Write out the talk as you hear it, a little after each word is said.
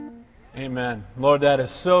Amen. Lord, that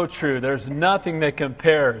is so true. There's nothing that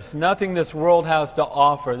compares, nothing this world has to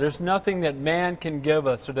offer. There's nothing that man can give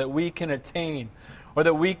us or that we can attain or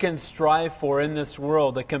that we can strive for in this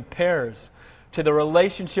world that compares to the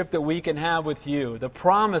relationship that we can have with you, the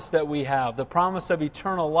promise that we have, the promise of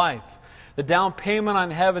eternal life, the down payment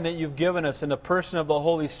on heaven that you've given us in the person of the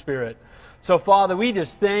Holy Spirit. So, Father, we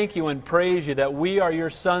just thank you and praise you that we are your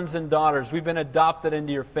sons and daughters. We've been adopted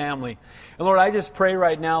into your family. And, Lord, I just pray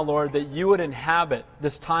right now, Lord, that you would inhabit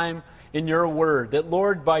this time in your word. That,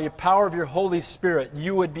 Lord, by your power of your Holy Spirit,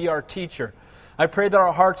 you would be our teacher. I pray that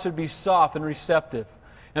our hearts would be soft and receptive.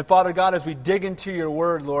 And, Father God, as we dig into your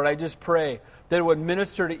word, Lord, I just pray that it would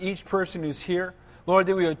minister to each person who's here. Lord,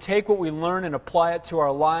 that we would take what we learn and apply it to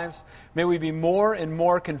our lives. May we be more and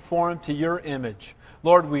more conformed to your image.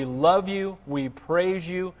 Lord, we love you, we praise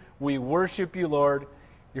you, we worship you, Lord.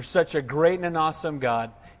 You're such a great and an awesome God.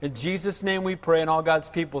 In Jesus' name we pray, and all God's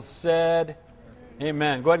people said,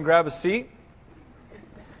 Amen. Go ahead and grab a seat.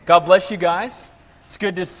 God bless you guys. It's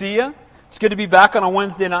good to see you. It's good to be back on a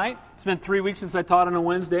Wednesday night. It's been 3 weeks since I taught on a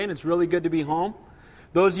Wednesday, and it's really good to be home.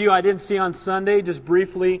 Those of you I didn't see on Sunday, just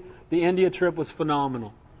briefly, the India trip was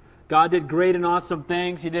phenomenal. God did great and awesome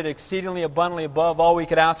things. He did exceedingly abundantly above all we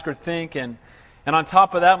could ask or think, and on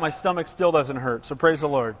top of that, my stomach still doesn't hurt. So praise the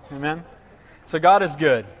Lord. Amen? So God is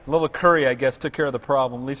good. A little curry, I guess, took care of the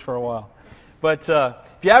problem, at least for a while. But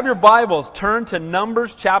if you have your Bibles, turn to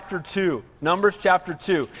Numbers chapter 2. Numbers chapter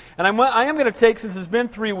 2. And I am going to take, since it's been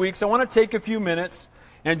 3 weeks, I want to take a few minutes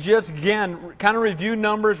and just, again, kind of review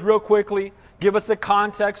Numbers real quickly, give us a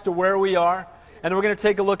context to where we are, and then we're going to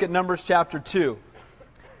take a look at Numbers chapter 2.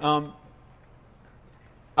 I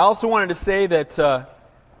also wanted to say that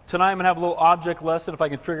tonight I'm going to have a little object lesson if I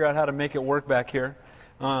can figure out how to make it work back here.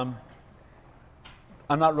 I'm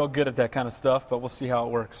not real good at that kind of stuff, but we'll see how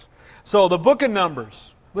it works. So the book of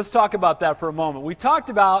Numbers, let's talk about that for a moment. We talked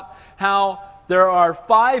about how there are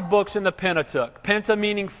 5 books in the Pentateuch. Penta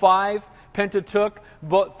meaning 5, Pentateuch,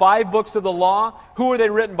 5 books of the law. Who were they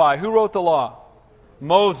written by? Who wrote the law?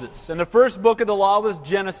 Moses. And the first book of the law was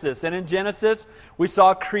Genesis. And in Genesis, we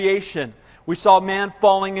saw creation. We saw man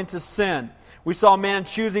falling into sin. We saw man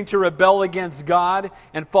choosing to rebel against God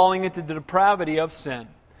and falling into the depravity of sin.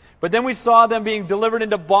 But then we saw them being delivered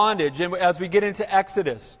into bondage as we get into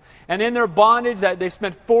Exodus. And in their bondage, they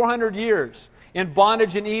spent 400 years in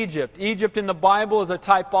bondage in Egypt. Egypt in the Bible is a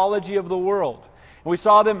typology of the world. And we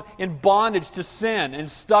saw them in bondage to sin and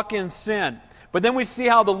stuck in sin. But then we see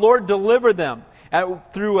how the Lord delivered them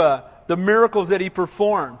through the miracles that He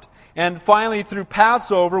performed. And finally, through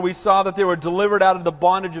Passover, we saw that they were delivered out of the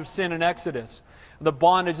bondage of sin in Exodus, the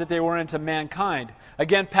bondage that they were in to mankind.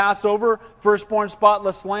 Again, Passover, firstborn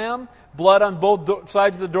spotless lamb, blood on both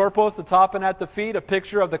sides of the doorpost, the top and at the feet, a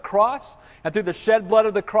picture of the cross. And through the shed blood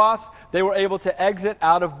of the cross, they were able to exit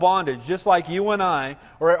out of bondage, just like you and I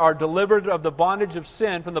are delivered of the bondage of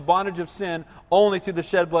sin, from the bondage of sin, only through the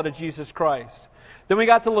shed blood of Jesus Christ. Then we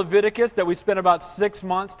got to Leviticus, that we spent about 6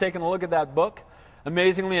 months taking a look at that book.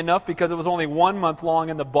 Amazingly enough, because it was only 1 month long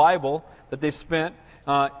in the Bible that they spent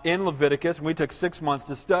in Leviticus, and we took 6 months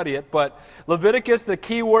to study it. But Leviticus, the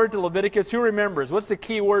key word to Leviticus, who remembers? What's the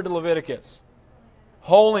key word to Leviticus?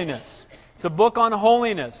 Holiness. It's a book on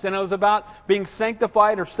holiness, and it was about being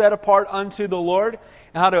sanctified or set apart unto the Lord,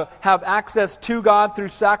 and how to have access to God through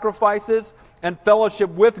sacrifices and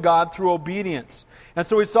fellowship with God through obedience. And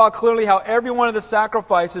so we saw clearly how every one of the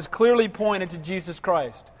sacrifices clearly pointed to Jesus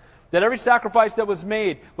Christ. That every sacrifice that was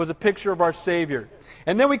made was a picture of our Savior.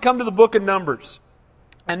 And then we come to the book of Numbers.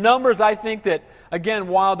 And Numbers, I think that, again,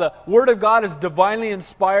 while the Word of God is divinely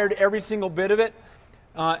inspired, every single bit of it,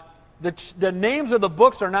 the names of the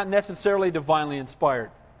books are not necessarily divinely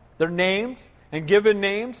inspired. They're named and given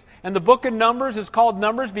names. And the book of Numbers is called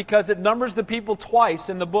Numbers because it numbers the people twice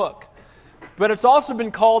in the book. But it's also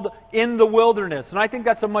been called In the Wilderness. And I think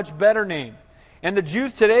that's a much better name. And the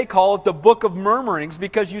Jews today call it the Book of Murmurings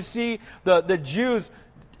because you see the Jews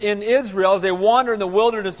in Israel, as they wander in the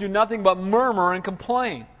wilderness, do nothing but murmur and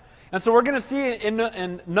complain. And so we're going to see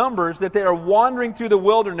in Numbers that they are wandering through the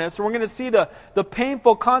wilderness, and we're going to see the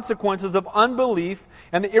painful consequences of unbelief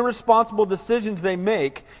and the irresponsible decisions they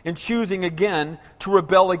make in choosing again to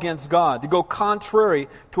rebel against God, to go contrary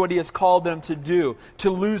to what He has called them to do, to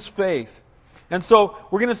lose faith. And so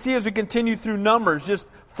we're going to see as we continue through Numbers, just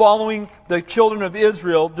following the children of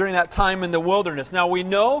Israel during that time in the wilderness. Now we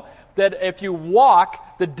know that if you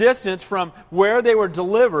walk the distance from where they were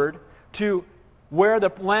delivered to where the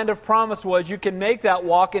land of promise was, you can make that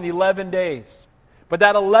walk in 11 days. But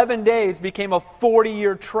that 11 days became a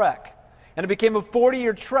 40-year trek. And it became a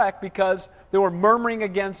 40-year trek because They were murmuring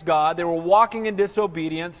against God. They were walking in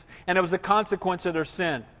disobedience, and it was a consequence of their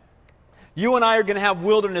sin. You and I are going to have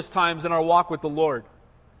wilderness times in our walk with the Lord,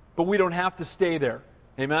 but we don't have to stay there.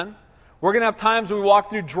 Amen? We're going to have times when we walk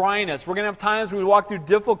through dryness. We're going to have times when we walk through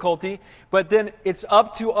difficulty, but then it's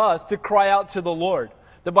up to us to cry out to the Lord,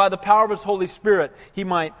 that by the power of His Holy Spirit, He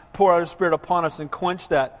might pour out His Spirit upon us and quench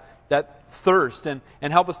that thirst and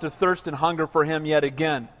help us to thirst and hunger for Him yet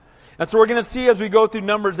again. And so we're going to see as we go through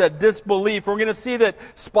Numbers that disbelief. We're going to see that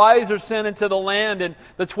spies are sent into the land, and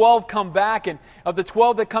the 12 come back, and of the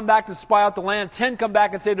 12 that come back to spy out the land, 10 come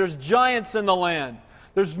back and say there's giants in the land.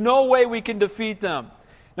 There's no way we can defeat them.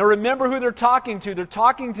 Now remember who they're talking to. They're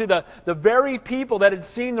talking to the very people that had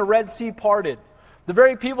seen the Red Sea parted. The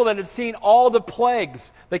very people that had seen all the plagues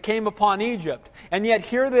that came upon Egypt. And yet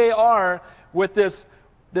here they are with this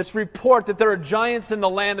report that there are giants in the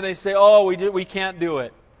land, and they say, oh, we can't do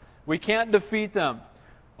it. We can't defeat them.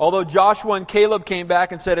 Although Joshua and Caleb came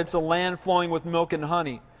back and said it's a land flowing with milk and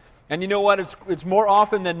honey. And you know what? It's more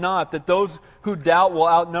often than not that those who doubt will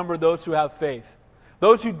outnumber those who have faith.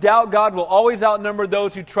 Those who doubt God will always outnumber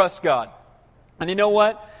those who trust God. And you know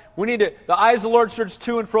what? We need to, the eyes of the Lord search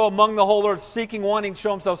to and fro among the whole earth, seeking, wanting to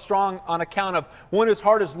show Himself strong on account of one whose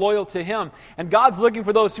heart is loyal to Him. And God's looking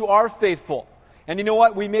for those who are faithful. And you know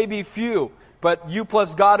what? We may be few, but you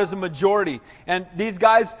plus God is a majority. And these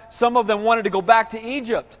guys, some of them wanted to go back to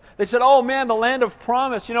Egypt. They said, oh man, the land of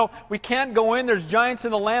promise. You know, we can't go in. There's giants in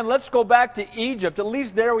the land. Let's go back to Egypt. At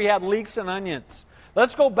least there we had leeks and onions.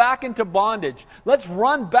 Let's go back into bondage. Let's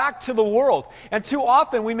run back to the world. And too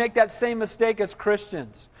often we make that same mistake as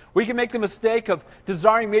Christians. We can make the mistake of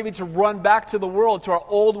desiring maybe to run back to the world, to our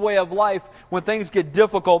old way of life when things get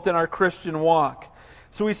difficult in our Christian walk.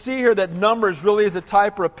 So we see here that Numbers really is a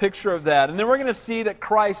type or a picture of that. And then we're going to see that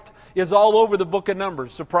Christ is all over the book of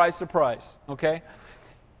Numbers. Surprise, surprise. Okay?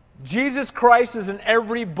 Jesus Christ is in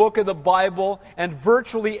every book of the Bible and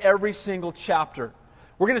virtually every single chapter.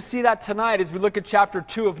 We're going to see that tonight as we look at chapter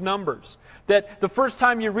 2 of Numbers. That the first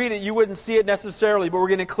time you read it, you wouldn't see it necessarily, but we're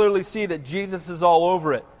going to clearly see that Jesus is all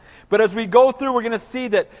over it. But as we go through, we're going to see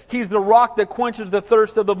that He's the rock that quenches the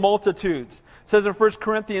thirst of the multitudes. It says in 1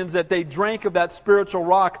 Corinthians that they drank of that spiritual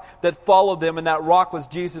rock that followed them, and that rock was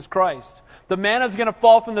Jesus Christ. The manna is going to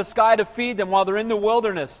fall from the sky to feed them while they're in the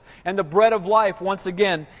wilderness, and the bread of life, once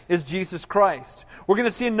again, is Jesus Christ. We're going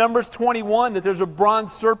to see in Numbers 21 that there's a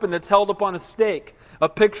bronze serpent that's held upon a stake, a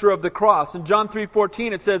picture of the cross. In John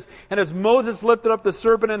 3:14 it says, and as Moses lifted up the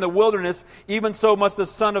serpent in the wilderness, even so must the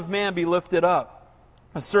Son of Man be lifted up.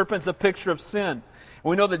 A serpent's a picture of sin. And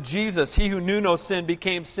we know that Jesus, He who knew no sin,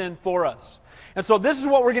 became sin for us. And so this is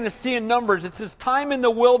what we're going to see in Numbers. It's this time in the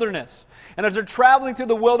wilderness. And as they're traveling through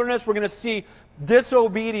the wilderness, we're going to see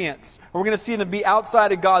disobedience. And we're going to see them be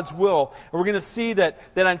outside of God's will. And we're going to see that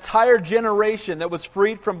entire generation that was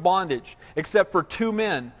freed from bondage, except for 2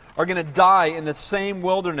 men, are going to die in the same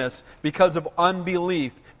wilderness because of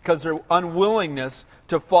unbelief, because of their unwillingness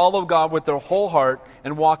to follow God with their whole heart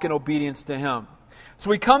and walk in obedience to Him. So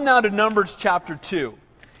we come now to Numbers chapter 2.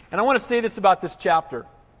 And I want to say this about this chapter.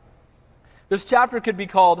 This chapter could be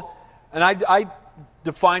called, and I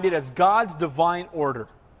defined it as God's divine order.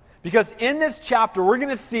 Because in this chapter, we're going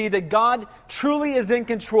to see that God truly is in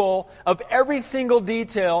control of every single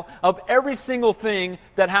detail of every single thing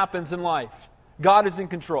that happens in life. God is in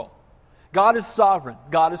control. God is sovereign.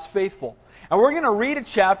 God is faithful. And we're going to read a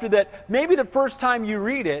chapter that maybe the first time you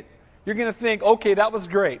read it, you're going to think, okay, that was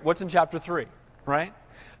great. What's in chapter 3? Right?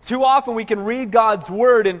 Too often we can read God's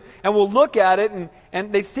Word and we'll look at it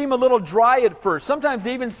and they seem a little dry at first. Sometimes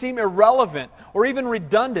they even seem irrelevant or even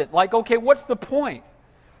redundant. Like, okay, what's the point?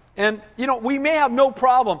 And, you know, we may have no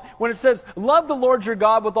problem when it says, love the Lord your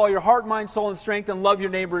God with all your heart, mind, soul, and strength, and love your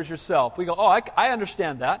neighbor as yourself. We go, oh, I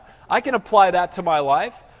understand that. I can apply that to my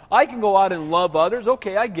life. I can go out and love others.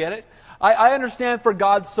 Okay, I get it. I understand for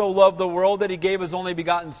God so loved the world that He gave His only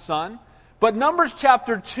begotten Son. But Numbers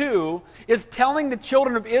chapter 2 is telling the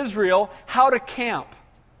children of Israel how to camp.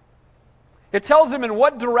 It tells them in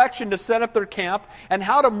what direction to set up their camp and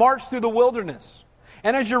how to march through the wilderness.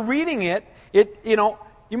 And as you're reading it,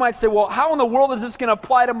 you might say, well, how in the world is this going to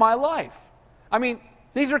apply to my life? I mean,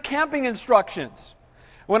 these are camping instructions.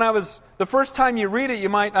 The first time you read it,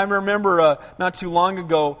 I remember not too long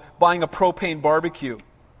ago buying a propane barbecue.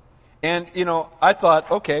 And, I thought,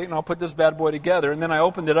 okay, and I'll put this bad boy together. And then I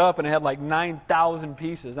opened it up and it had like 9,000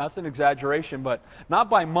 pieces. That's an exaggeration, but not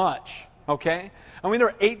by much, okay? I mean, there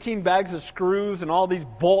were 18 bags of screws and all these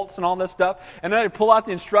bolts and all this stuff. And then I pull out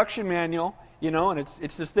the instruction manual, and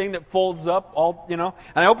it's this thing that folds up, and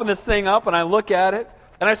I open this thing up and I look at it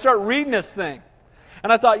and I start reading this thing.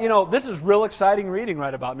 And I thought, this is real exciting reading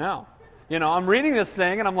right about now. I'm reading this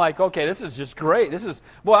thing and I'm like, okay, this is just great.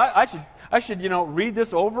 I should read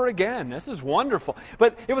this over again. This is wonderful.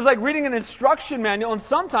 But it was like reading an instruction manual, and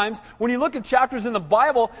sometimes when you look at chapters in the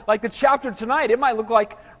Bible, like the chapter tonight, it might look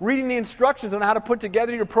like reading the instructions on how to put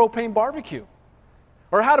together your propane barbecue,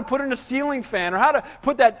 or how to put in a ceiling fan, or how to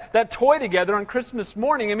put that toy together on Christmas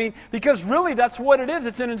morning. I mean, because really that's what it is.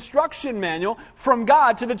 It's an instruction manual from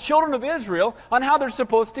God to the children of Israel on how they're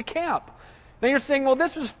supposed to camp. Now you're saying, well,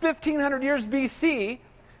 this was 1,500 years BC.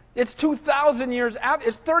 It's 2,000 years after.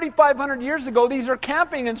 It's 3,500 years ago. These are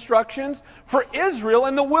camping instructions for Israel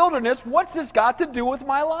in the wilderness. What's this got to do with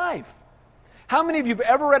my life? How many of you have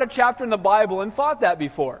ever read a chapter in the Bible and thought that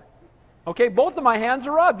before? Okay, both of my hands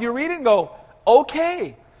are up. You read it and go,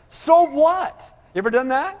 okay, so what? You ever done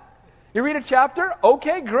that? You read a chapter?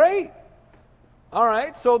 Okay, great. All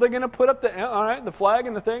right, so they're going to put up the flag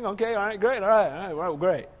and the thing. Okay, all right, great. All right,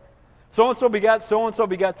 great. So-and-so begat so-and-so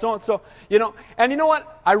begat so-and-so. And you know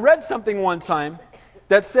what? I read something one time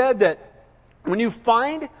that said that when you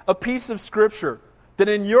find a piece of Scripture that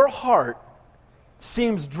in your heart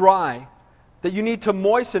seems dry, that you need to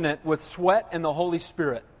moisten it with sweat and the Holy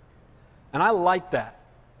Spirit. And I like that.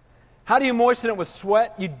 How do you moisten it with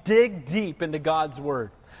sweat? You dig deep into God's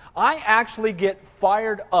Word. I actually get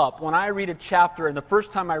fired up when I read a chapter, and the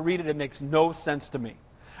first time I read it, it makes no sense to me.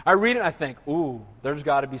 I read it and I think, ooh, there's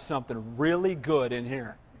got to be something really good in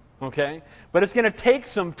here. Okay? But it's going to take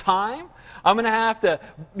some time. I'm going to have to,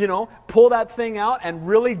 pull that thing out and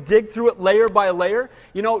really dig through it layer by layer.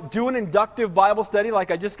 Do an inductive Bible study like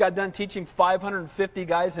I just got done teaching 550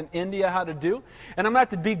 guys in India how to do. And I'm going to have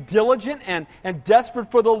to be diligent and desperate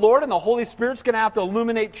for the Lord, and the Holy Spirit's going to have to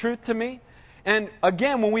illuminate truth to me. And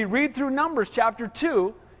again, when we read through Numbers chapter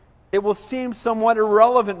 2, it will seem somewhat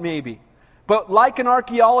irrelevant maybe. But like an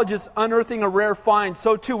archaeologist unearthing a rare find,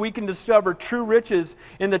 so too we can discover true riches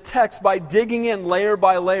in the text by digging in layer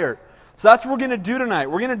by layer. So that's what we're going to do tonight.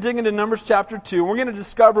 We're going to dig into Numbers chapter 2. And we're going to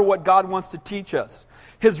discover what God wants to teach us.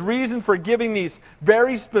 His reason for giving these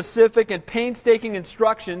very specific and painstaking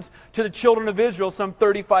instructions to the children of Israel some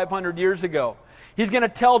 3,500 years ago. He's going to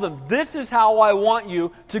tell them, this is how I want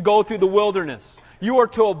you to go through the wilderness. You are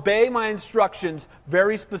to obey my instructions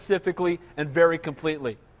very specifically and very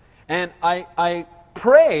completely. And I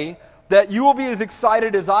pray that you will be as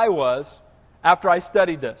excited as I was after I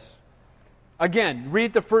studied this. Again, read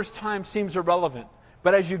it the first time seems irrelevant.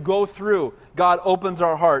 But as you go through, God opens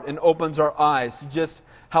our heart and opens our eyes to just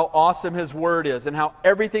how awesome His Word is and how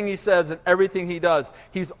everything He says and everything He does,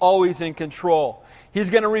 He's always in control. He's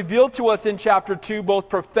going to reveal to us in chapter 2 both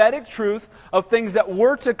prophetic truth of things that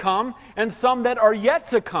were to come and some that are yet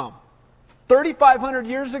to come. 3,500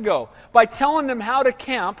 years ago, by telling them how to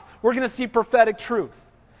camp, we're going to see prophetic truth.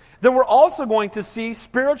 Then we're also going to see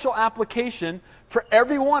spiritual application for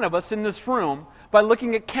every one of us in this room by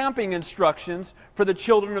looking at camping instructions for the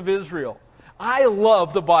children of Israel. I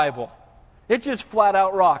love the Bible. It just flat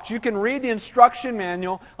out rocks. You can read the instruction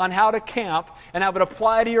manual on how to camp and have it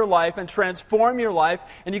apply to your life and transform your life,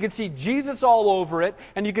 and you can see Jesus all over it,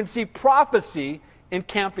 and you can see prophecy in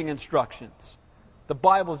camping instructions. The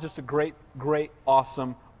Bible is just a great, great,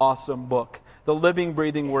 awesome, awesome book. The living,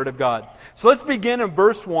 breathing Word of God. So let's begin in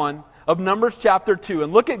verse 1 of Numbers chapter 2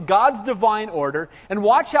 and look at God's divine order and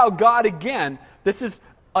watch how God, again, this is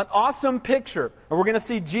an awesome picture. And we're going to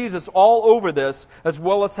see Jesus all over this, as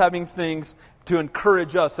well as having things to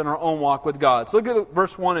encourage us in our own walk with God. So look at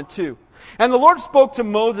verse 1 and 2. And the Lord spoke to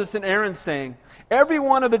Moses and Aaron, saying, every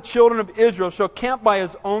one of the children of Israel shall camp by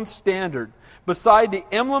his own standard. Beside the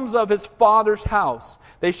emblems of his father's house,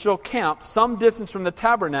 they shall camp some distance from the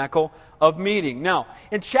tabernacle of meeting. Now,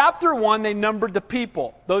 in chapter 1, they numbered the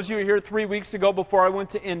people. Those of you who were here 3 weeks ago before I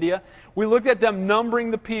went to India, we looked at them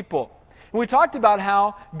numbering the people. And we talked about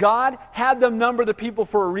how God had them number the people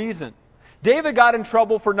for a reason. David got in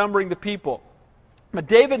trouble for numbering the people. But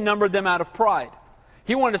David numbered them out of pride.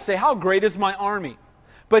 He wanted to say, how great is my army?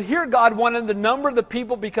 But here God wanted to number the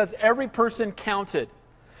people because every person counted.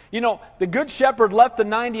 The good shepherd left the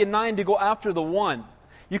 99 to go after the one.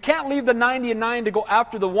 You can't leave the 99 to go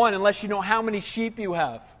after the one unless you know how many sheep you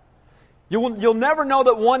have. You'll never know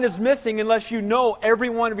that one is missing unless you know every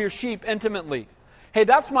one of your sheep intimately. Hey,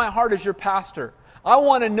 that's my heart as your pastor. I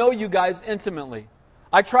want to know you guys intimately.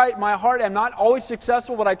 My heart, I'm not always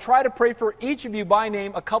successful, but I try to pray for each of you by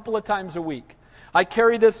name a couple of times a week. I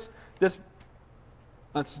carry this, that's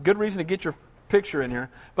a good reason to get your picture in here,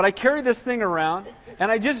 but I carry this thing around, and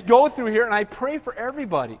I just go through here, and I pray for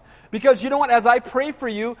everybody. Because you know what, as I pray for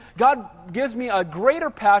you, God gives me a greater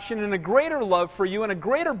passion and a greater love for you and a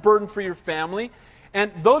greater burden for your family.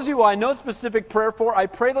 And those of you who I know specific prayer for, I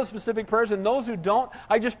pray those specific prayers, and those who don't,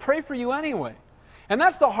 I just pray for you anyway. And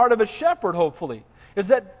that's the heart of a shepherd, hopefully, is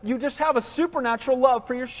that you just have a supernatural love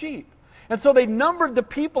for your sheep. And so they numbered the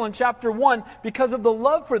people in chapter 1 because of the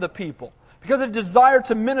love for the people, because of the desire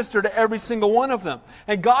to minister to every single one of them.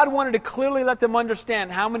 And God wanted to clearly let them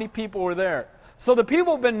understand how many people were there. So the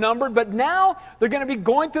people have been numbered, but now they're going to be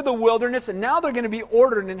going through the wilderness, and now they're going to be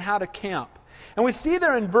ordered in how to camp. And we see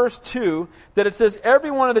there in verse 2 that it says, every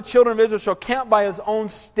one of the children of Israel shall camp by his own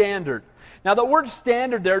standard. Now the word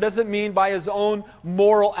standard there doesn't mean by his own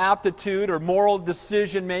moral aptitude or moral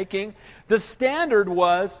decision making. The standard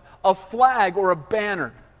was a flag or a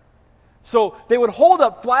banner. So they would hold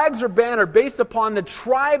up flags or banner based upon the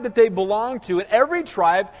tribe that they belonged to. And every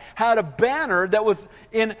tribe had a banner that was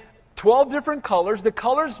in 12 different colors. The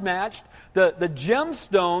colors matched the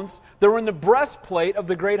gemstones that were in the breastplate of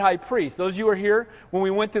the great high priest. Those of you who were here when we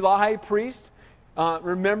went through the high priest,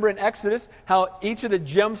 remember in Exodus how each of the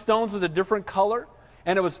gemstones was a different color,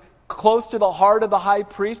 and it was close to the heart of the high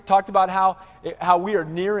priest. Talked about how we are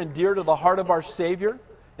near and dear to the heart of our Savior,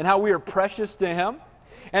 and how we are precious to Him.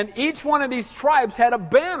 And each one of these tribes had a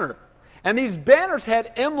banner, and these banners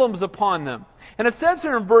had emblems upon them. And it says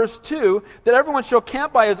here in verse 2 that everyone shall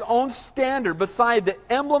camp by his own standard. Beside the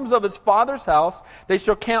emblems of his father's house, they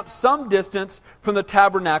shall camp some distance from the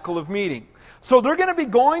tabernacle of meeting. So they're going to be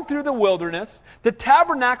going through the wilderness. The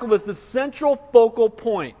tabernacle is the central focal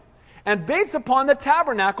point. And based upon the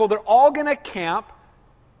tabernacle, they're all going to camp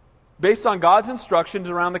based on God's instructions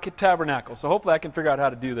around the tabernacle. So hopefully I can figure out how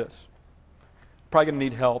to do this. Probably going to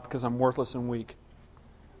need help because I'm worthless and weak.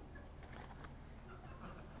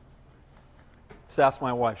 Just ask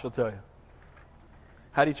my wife, she'll tell you.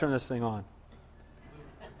 How do you turn this thing on?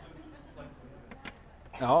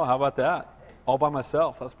 Oh, how about that? All by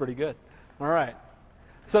myself. That's pretty good. All right.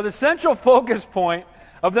 So the central focus point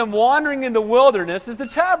of them wandering in the wilderness is the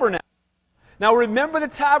tabernacle. Now remember the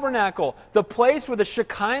tabernacle, the place where the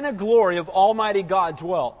Shekinah glory of Almighty God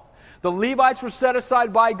dwelt. The Levites were set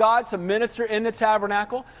aside by God to minister in the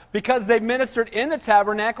tabernacle. Because they ministered in the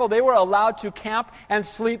tabernacle, they were allowed to camp and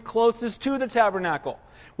sleep closest to the tabernacle.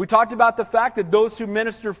 We talked about the fact that those who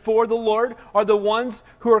minister for the Lord are the ones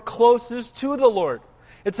who are closest to the Lord.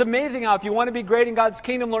 It's amazing how if you want to be great in God's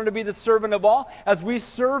kingdom, learn to be the servant of all. As we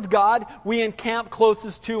serve God, we encamp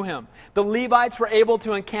closest to Him. The Levites were able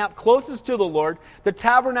to encamp closest to the Lord. The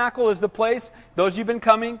tabernacle is the place, those you've been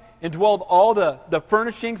coming, indwelled all the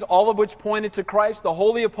furnishings, all of which pointed to Christ. The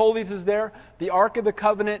Holy of Holies is there. The Ark of the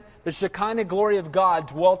Covenant, the Shekinah glory of God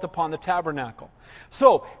dwelt upon the tabernacle.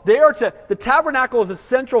 So, the tabernacle is a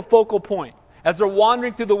central focal point as they're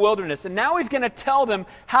wandering through the wilderness. And now He's going to tell them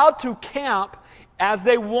how to camp as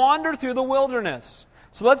they wander through the wilderness.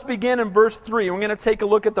 So let's begin in verse 3. We're going to take a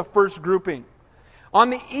look at the first grouping.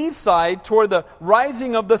 On the east side, toward the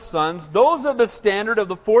rising of the suns, those of the standard of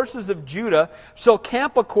the forces of Judah shall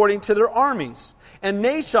camp according to their armies. And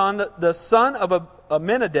Nahshon, the son of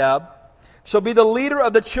Amminadab, shall be the leader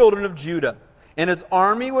of the children of Judah. And his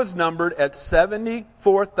army was numbered at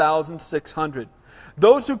 74,600.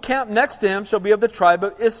 Those who camp next to him shall be of the tribe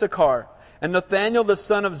of Issachar. And Nathaniel the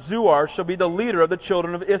son of Zuar shall be the leader of the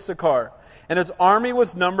children of Issachar. And his army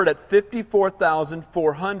was numbered at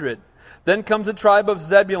 54,400. Then comes the tribe of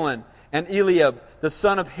Zebulun, and Eliab the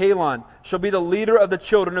son of Helon shall be the leader of the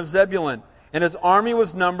children of Zebulun. And his army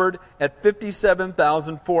was numbered at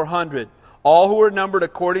 57,400. All who were numbered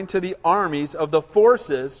according to the armies of the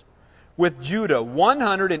forces with Judah,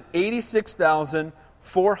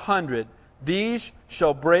 186,400. These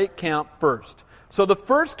shall break camp first. So the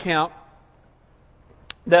first camp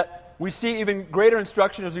that we see even greater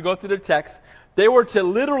instruction as we go through the text, they were to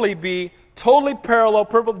literally be totally parallel,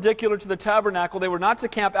 perpendicular to the tabernacle. They were not to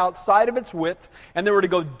camp outside of its width, and they were to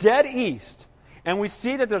go dead east. And we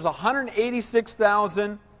see that there's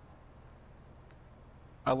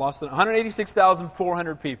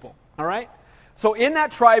 186,400 people. All right? So in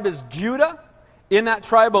that tribe is Judah. In that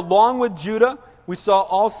tribe, along with Judah, we saw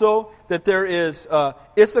also that there is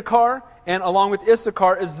Issachar, and along with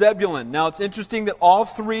Issachar is Zebulun. Now it's interesting that all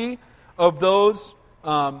three of those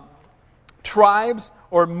tribes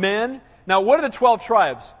or men. Now what are the 12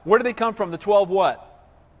 tribes? Where do they come from? The 12 what?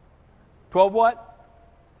 12 what?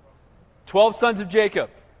 12 sons of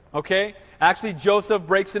Jacob. Okay? Actually, Joseph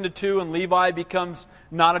breaks into two and Levi becomes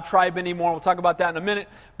not a tribe anymore. We'll talk about that in a minute.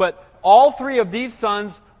 But all three of these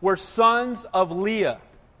sons were sons of Leah.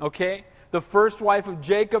 Okay? The first wife of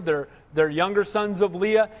Jacob, they're younger sons of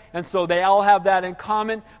Leah, and so they all have that in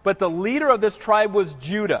common. But the leader of this tribe was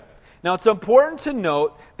Judah. Now it's important to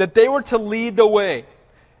note that they were to lead the way.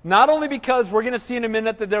 Not only because we're going to see in a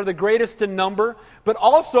minute that they're the greatest in number, but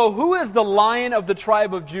also who is the Lion of the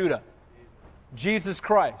tribe of Judah? Jesus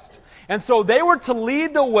Christ. And so they were to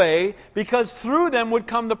lead the way because through them would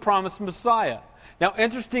come the promised Messiah. Now,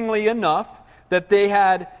 interestingly enough, that they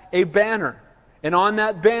had a banner. And on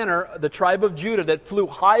that banner, the tribe of Judah that flew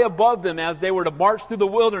high above them as they were to march through the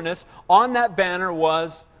wilderness, on that banner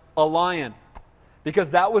was a lion. Because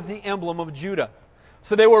that was the emblem of Judah.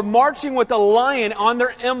 So they were marching with a lion on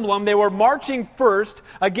their emblem. They were marching first.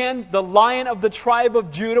 Again, the Lion of the tribe of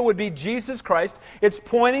Judah would be Jesus Christ. It's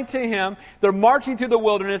pointing to Him. They're marching through the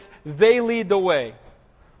wilderness. They lead the way.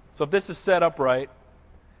 So if this is set up right,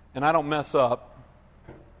 and I don't mess up,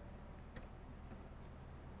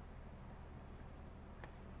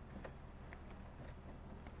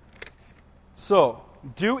 so,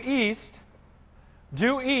 due east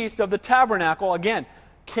of the tabernacle, again,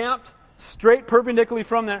 camped straight perpendicularly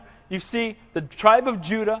from there, you see the tribe of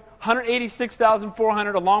Judah,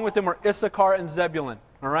 186,400, along with them are Issachar and Zebulun.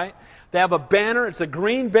 All right? They have a banner, it's a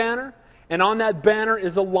green banner, and on that banner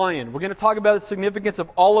is a lion. We're going to talk about the significance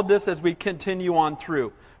of all of this as we continue on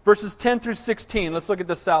through. Verses 10 through 16, let's look at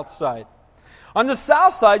the south side. On the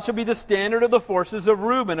south side shall be the standard of the forces of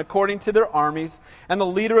Reuben, according to their armies, and the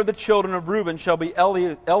leader of the children of Reuben shall be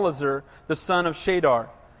Eliezer, the son of Shadar.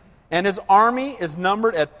 And his army is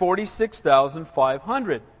numbered at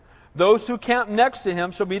 46,500. Those who camp next to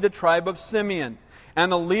him shall be the tribe of Simeon. And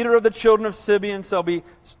the leader of the children of Simeon shall be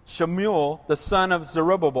Shemuel, the son of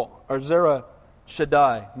Zerubbabel, or Zerah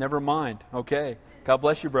Shaddai. Never mind. Okay. God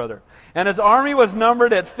bless you, brother. And his army was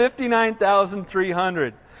numbered at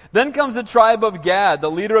 59,300. Then comes the tribe of Gad. The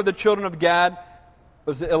leader of the children of Gad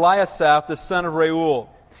was Eliasaph, the son of Reuel.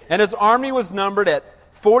 And his army was numbered at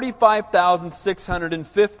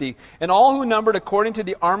 45,650. And all who numbered according to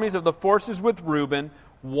the armies of the forces with Reuben,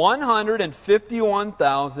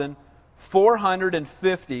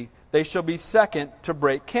 151,450. They shall be second to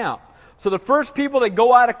break camp. So the first people that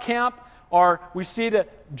go out of camp are, we see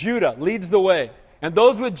that Judah leads the way. And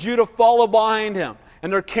those with Judah follow behind him.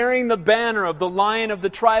 And they're carrying the banner of the Lion of the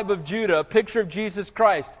tribe of Judah, a picture of Jesus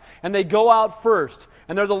Christ. And they go out first.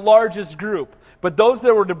 And they're the largest group. But those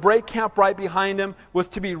that were to break camp right behind him was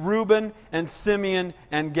to be Reuben and Simeon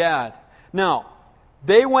and Gad. Now,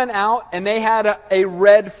 they went out and they had a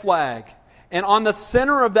red flag. And on the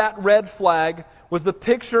center of that red flag was the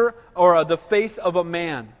picture or the face of a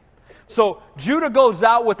man. So Judah goes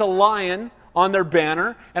out with a lion on their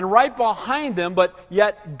banner, and right behind them, but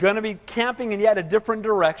yet going to be camping in yet a different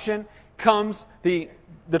direction, comes the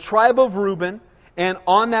tribe of Reuben, and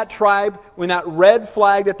on that tribe, when that red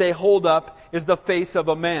flag that they hold up, is the face of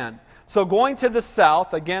a man. So going to the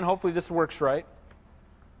south, again, hopefully this works right.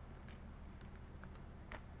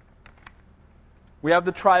 We have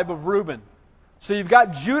the tribe of Reuben. So you've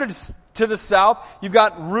got Judah to the south, you've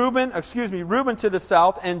got Reuben to the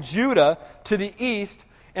south, and Judah to the east.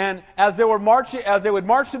 And as they would march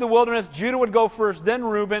through the wilderness, Judah would go first, then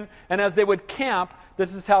Reuben, and as they would camp,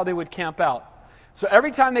 this is how they would camp out. So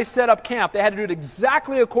every time they set up camp, they had to do it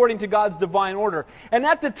exactly according to God's divine order. And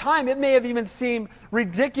at the time, it may have even seemed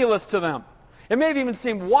ridiculous to them. It may have even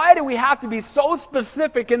seemed, why do we have to be so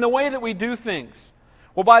specific in the way that we do things?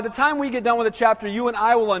 Well, by the time we get done with the chapter, you and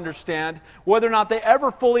I will understand. Whether or not they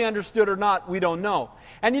ever fully understood or not, we don't know.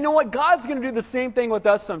 And you know what? God's going to do the same thing with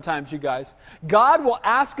us sometimes, you guys. God will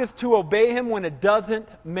ask us to obey Him when it doesn't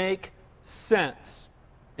make sense.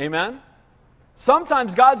 Amen?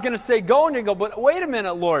 Sometimes God's going to say, go, and you go, but wait a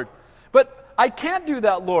minute, Lord. But I can't do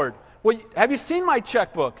that, Lord. Well, have you seen my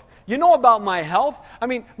checkbook? You know about my health? I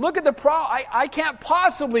mean, look at the I can't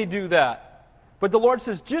possibly do that. But the Lord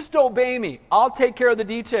says, just obey me. I'll take care of the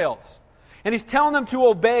details. And He's telling them to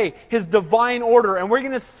obey His divine order. And we're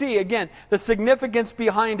going to see, again, the significance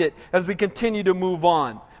behind it as we continue to move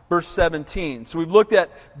on. Verse 17. So we've looked at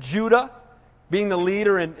Judah being the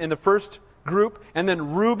leader in the first group, and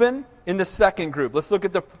then Reuben in the second group. Let's look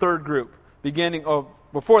at the third group.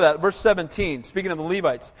 Before that, verse 17, speaking of the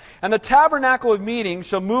Levites. And the tabernacle of meeting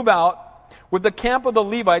shall move out with the camp of the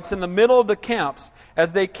Levites in the middle of the camps.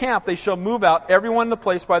 As they camp, they shall move out, everyone in the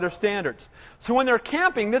place by their standards. So when they're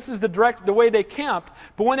camping, this is the way they camped.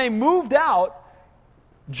 But when they moved out,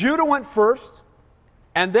 Judah went first,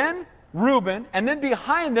 and then Reuben, and then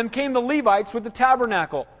behind them came the Levites with the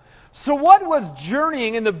tabernacle. So what was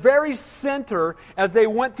journeying in the very center as they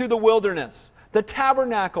went through the wilderness? The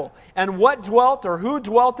tabernacle. And what dwelt, or who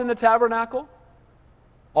dwelt in the tabernacle?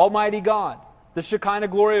 Almighty God, the Shekinah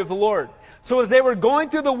glory of the Lord. So as they were going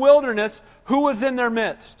through the wilderness, who was in their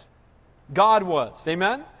midst? God was.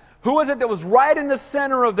 Amen? Who was it that was right in the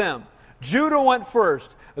center of them? Judah went first.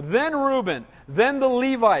 then Reuben, then the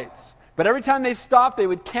Levites. But every time they stopped, they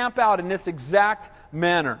would camp out in this exact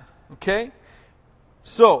manner. Okay?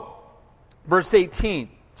 So, verse 18.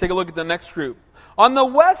 Take a look at the next group. On the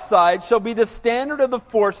west side shall be the standard of the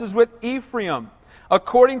forces with Ephraim,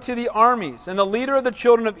 according to the armies. And the leader of the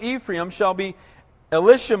children of Ephraim shall be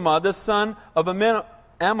Elishama, the son of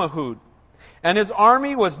Ammihud. And his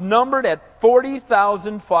army was numbered at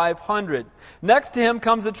 40,500. Next to him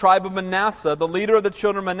comes the tribe of Manasseh. The leader of the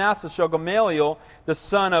children of Manasseh shall be Gamaliel, the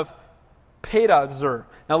son of Pedahzur.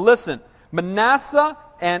 Now listen, Manasseh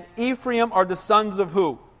and Ephraim are the sons of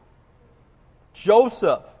who?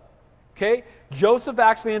 Joseph. Okay? Joseph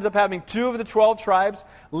actually ends up having 2 of the 12 tribes.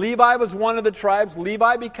 Levi was one of the tribes.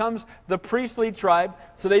 Levi becomes the priestly tribe,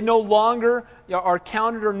 so they no longer are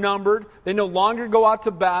counted or numbered. They no longer go out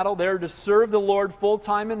to battle. They are to serve the Lord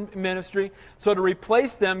full-time in ministry. So to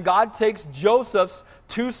replace them, God takes Joseph's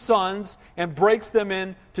 2 sons and breaks them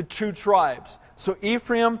into 2 tribes. So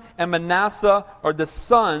Ephraim and Manasseh are the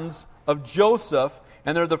sons of Joseph,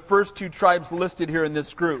 and they're the first 2 tribes listed here in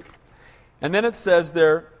this group. And then it says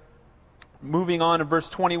there, moving on in verse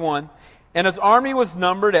 21, and his army was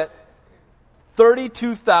numbered at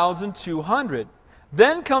 32,200.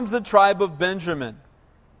 Then comes the tribe of Benjamin,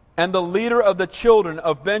 and the leader of the children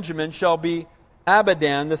of Benjamin shall be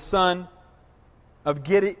Abidan, the son of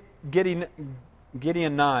Gideoni.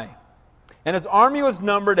 And his army was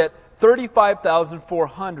numbered at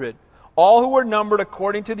 35,400. All who were numbered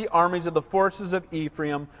according to the armies of the forces of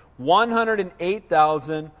Ephraim,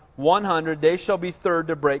 108,100. They shall be third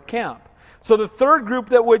to break camp. So the third group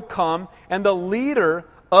that would come, and the leader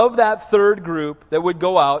of that third group that would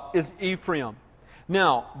go out is Ephraim.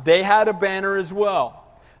 Now, they had a banner as well.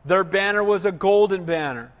 Their banner was a golden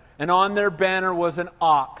banner, and on their banner was an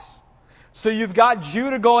ox. So you've got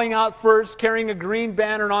Judah going out first, carrying a green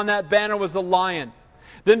banner, and on that banner was a lion.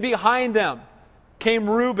 Then behind them came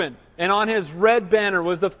Reuben, and on his red banner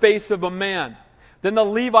was the face of a man. Then the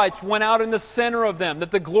Levites went out in the center of them,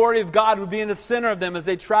 that the glory of God would be in the center of them as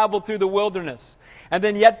they traveled through the wilderness. And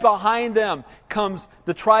then yet behind them comes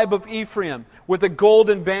the tribe of Ephraim with a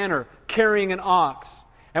golden banner carrying an ox.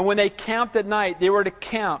 And when they camped at night, they were to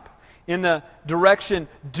camp in the direction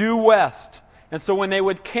due west. And so when they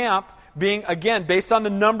would camp, being, again, based on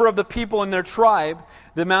the number of the people in their tribe,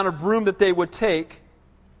 the amount of room that they would take,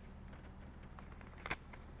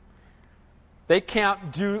 they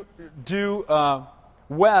camped due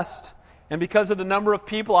west, and because of the number of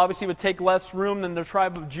people, obviously it would take less room than the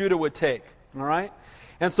tribe of Judah would take. All right?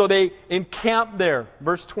 And so they encamped there.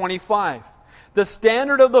 Verse 25. The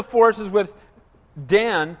standard of the forces with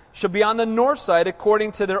Dan shall be on the north side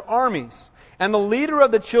according to their armies. And the leader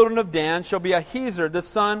of the children of Dan shall be Ahiezer, the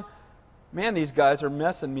son, man, these guys are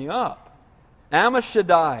messing me up,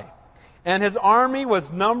 Ammishaddai. And his army was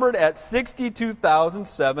numbered at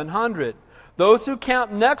 62,700. Those who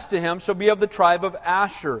camp next to him shall be of the tribe of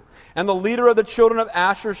Asher. And the leader of the children of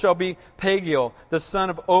Asher shall be Pagiel, the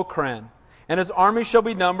son of Ochran. And his army shall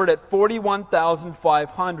be numbered at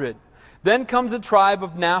 41,500. Then comes the tribe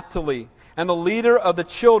of Naphtali. And the leader of the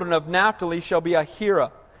children of Naphtali shall be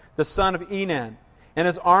Ahira, the son of Enan. And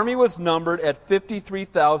his army was numbered at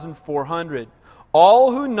 53,400.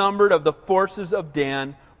 All who numbered of the forces of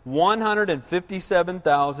Dan,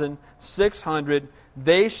 157,600.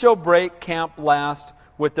 They shall break camp last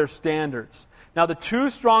with their standards. Now the 2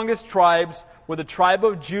 strongest tribes were the tribe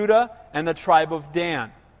of Judah and the tribe of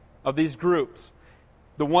Dan, of these groups.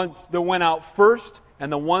 The ones that went out first and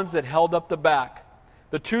the ones that held up the back.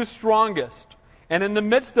 The 2 strongest. And in the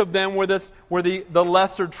midst of them were the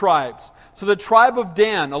lesser tribes. So the tribe of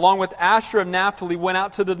Dan, along with Asher and Naphtali, went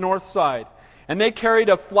out to the north side. And they carried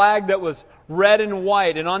a flag that was red and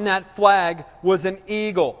white. And on that flag was an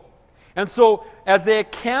eagle. And so, as they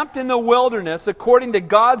camped in the wilderness, according to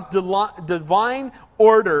God's divine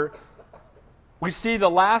order, we see the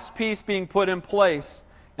last piece being put in place.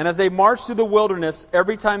 And as they marched through the wilderness,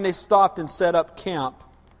 every time they stopped and set up camp,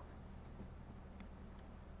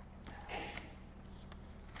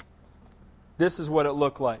 this is what it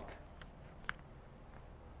looked like.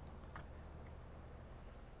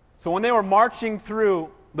 So when they were marching through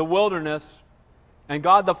the wilderness, and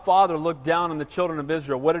God the Father looked down on the children of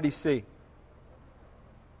Israel, what did He see?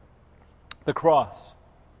 The cross.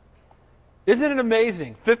 Isn't it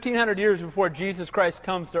amazing? 1,500 years before Jesus Christ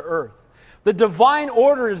comes to earth, the divine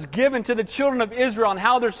order is given to the children of Israel on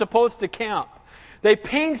how they're supposed to camp. They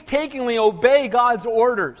painstakingly obey God's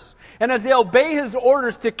orders. And as they obey His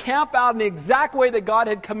orders to camp out in the exact way that God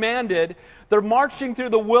had commanded, they're marching through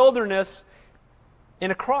the wilderness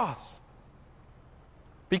in a cross.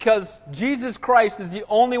 Because Jesus Christ is the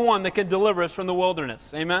only one that can deliver us from the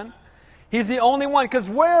wilderness. Amen? He's the only one. Because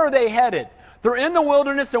where are they headed? They're in the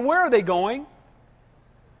wilderness, and where are they going?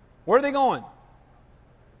 Where are they going?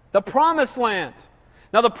 The Promised Land.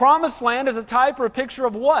 Now, the Promised Land is a type or a picture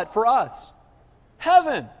of what for us?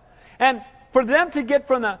 Heaven. And for them to get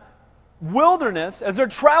from the wilderness, as they're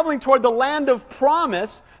traveling toward the land of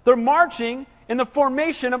promise, they're marching in the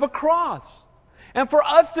formation of a cross. And for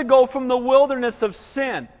us to go from the wilderness of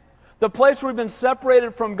sin, the place where we've been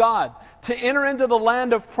separated from God, to enter into the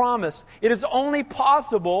land of promise, it is only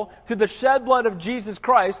possible through the shed blood of Jesus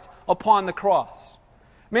Christ upon the cross.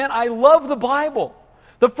 Man, I love the Bible.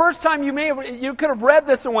 The first time you could have read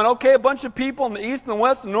this and went, okay, a bunch of people in the east and the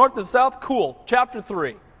west and north and south, cool. Chapter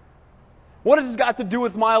 3. What has this got to do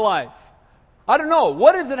with my life? I don't know.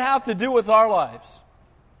 What does it have to do with our lives?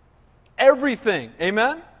 Everything.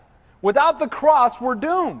 Amen? Without the cross, we're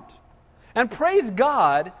doomed. And praise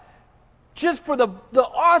God just for the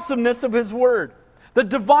awesomeness of His Word. The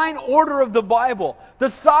divine order of the Bible. The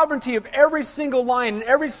sovereignty of every single line and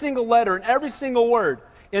every single letter and every single word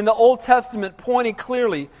in the Old Testament pointing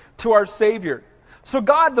clearly to our Savior. So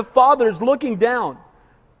God the Father is looking down.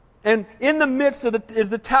 And in the midst of is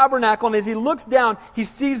the tabernacle. And as He looks down, He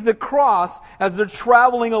sees the cross as they're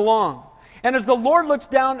traveling along. And as the Lord looks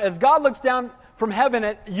down, as God looks down from heaven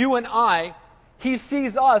at you and I, He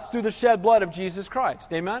sees us through the shed blood of Jesus Christ.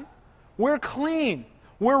 Amen? We're clean.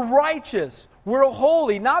 We're righteous. We're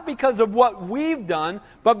holy. Not because of what we've done,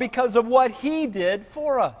 but because of what He did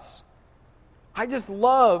for us. I just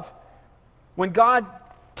love when God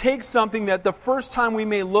takes something that the first time we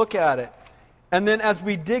may look at it, and then as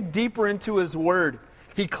we dig deeper into His Word,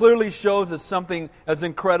 He clearly shows us something as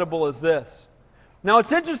incredible as this. Now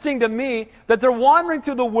it's interesting to me that they're wandering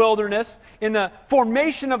through the wilderness in the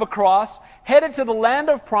formation of a cross, headed to the land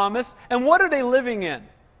of promise, and what are they living in?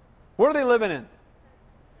 What are they living in?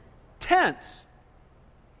 Tents.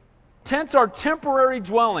 Tents are temporary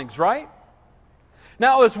dwellings, right?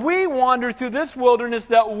 Now, as we wander through this wilderness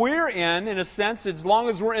that we're in a sense, as long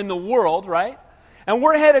as we're in the world, right? And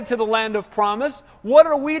we're headed to the land of promise, what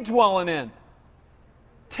are we dwelling in?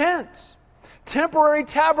 Tents. Temporary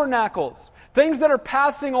tabernacles. Things that are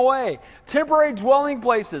passing away. Temporary dwelling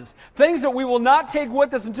places. Things that we will not take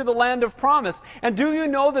with us into the land of promise. And do you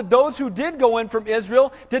know that those who did go in from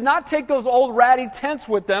Israel did not take those old ratty tents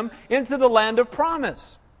with them into the land of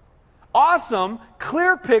promise? Awesome,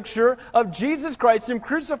 clear picture of Jesus Christ, Him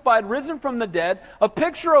crucified, risen from the dead, a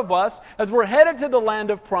picture of us as we're headed to the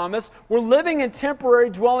land of promise. We're living in temporary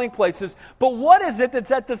dwelling places. But what is it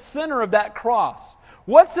that's at the center of that cross?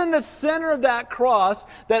 What's in the center of that cross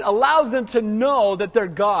that allows them to know that they're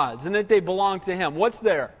God's and that they belong to Him? What's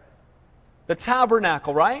there? The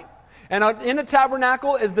tabernacle, right? And in the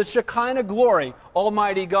tabernacle is the Shekinah glory,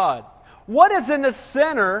 Almighty God. What is in the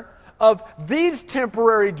center of these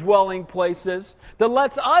temporary dwelling places that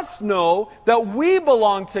lets us know that we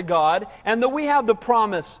belong to God and that we have the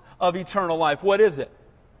promise of eternal life? What is it?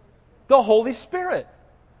 The Holy Spirit.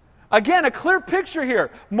 Again, a clear picture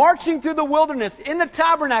here. Marching through the wilderness, in the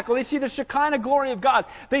tabernacle, they see the Shekinah glory of God.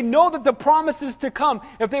 They know that the promise is to come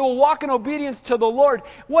if they will walk in obedience to the Lord.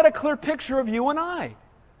 What a clear picture of you and I.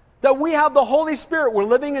 That we have the Holy Spirit. We're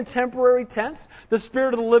living in temporary tents. The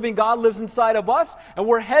Spirit of the living God lives inside of us. And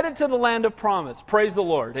we're headed to the land of promise. Praise the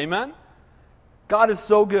Lord. Amen? God is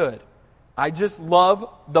so good. I just love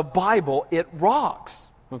the Bible. It rocks.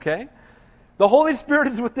 Okay? The Holy Spirit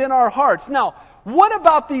is within our hearts. Now, what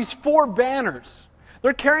about these 4 banners?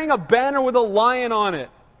 They're carrying a banner with a lion on it.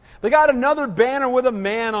 They got another banner with a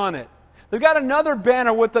man on it. They've got another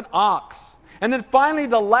banner with an ox. And then finally,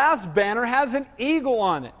 the last banner has an eagle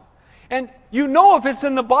on it. And you know if it's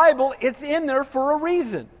in the Bible, it's in there for a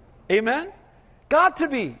reason. Amen? Got to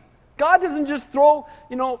be. God doesn't just throw,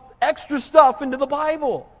 extra stuff into the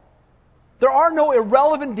Bible. There are no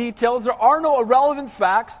irrelevant details. There are no irrelevant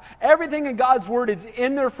facts. Everything in God's Word is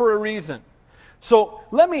in there for a reason. So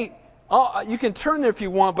you can turn there if you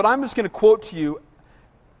want, but I'm just going to quote to you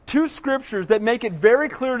 2 scriptures that make it very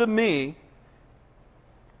clear to me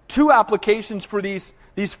 2 applications for these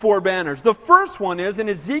 4 banners. The first one is in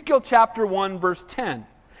Ezekiel chapter 1, verse 10.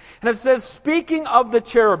 And it says, speaking of the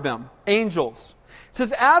cherubim, angels, it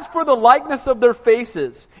says, as for the likeness of their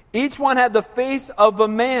faces, each one had the face of a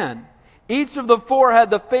man. Each of the 4 had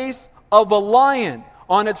the face of a lion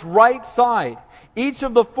on its right side. Each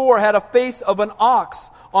of the 4 had a face of an ox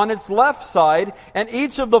on its left side. And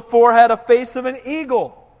each of the 4 had a face of an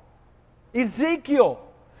eagle. Ezekiel,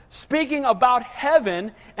 speaking about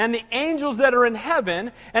heaven and the angels that are in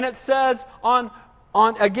heaven, and it says and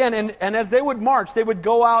as they would march, they would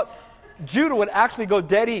go out Judah would actually go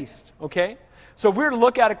dead east, okay? So if we were to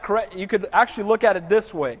look at it correct, you could actually look at it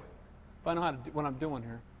this way. If I know how to do what I'm doing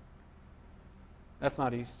here. That's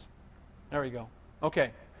not east. There we go.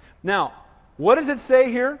 Okay. Now, what does it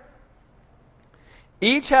say here?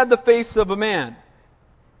 Each had the face of a man.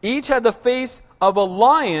 Each had the face of a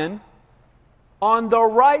lion on the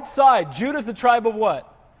right side. Judah's the tribe of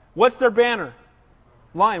what? What's their banner?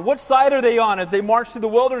 Lion. What side are they on as they march through the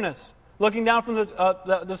wilderness, looking down from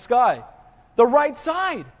the sky? The right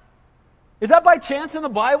side. Is that by chance in the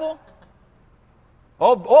Bible?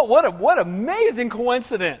 Oh, what amazing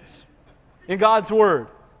coincidence in God's Word.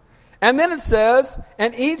 And then it says,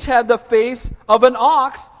 and each had the face of an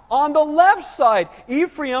ox on the left side.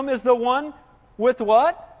 Ephraim is the one with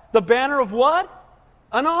what? The banner of what?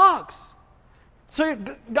 An ox. So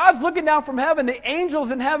God's looking down from heaven, the angels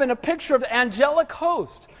in heaven, a picture of the angelic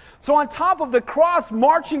host. So on top of the cross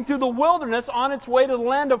marching through the wilderness on its way to the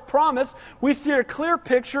land of promise, we see a clear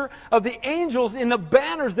picture of the angels in the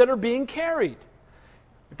banners that are being carried.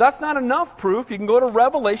 If that's not enough proof, you can go to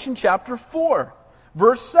Revelation chapter 4,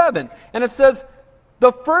 verse 7. And it says,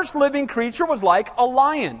 the first living creature was like a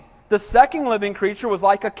lion. The second living creature was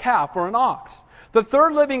like a calf or an ox. The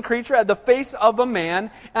third living creature had the face of a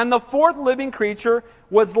man. And the fourth living creature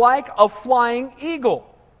was like a flying eagle.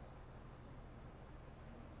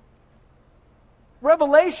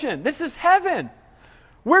 Revelation. This is heaven.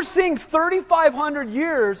 We're seeing 3,500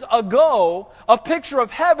 years ago a picture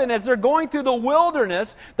of heaven as they're going through the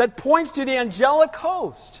wilderness that points to the angelic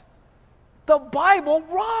host. The Bible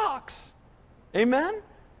rocks. Amen?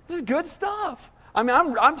 This is good stuff. I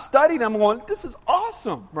mean, I'm studying, I'm going, this is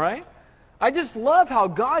awesome, right? I just love how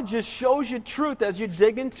God just shows you truth as you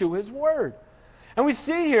dig into His Word. And we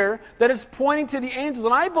see here that it's pointing to the angels.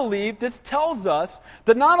 And I believe this tells us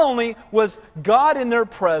that not only was God in their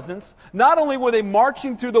presence, not only were they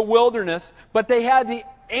marching through the wilderness, but they had the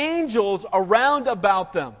angels around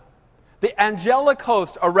about them. The angelic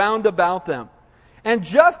host around about them. And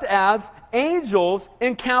just as angels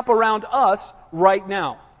encamp around us right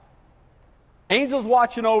now. Angels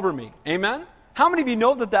watching over me. Amen? How many of you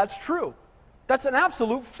know that that's true? That's an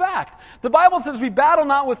absolute fact. The Bible says we battle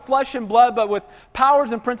not with flesh and blood, but with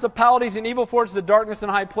powers and principalities and evil forces of darkness in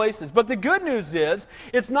high places. But the good news is,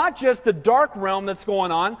 it's not just the dark realm that's going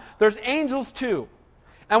on. There's angels too.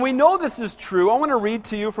 And we know this is true. I want to read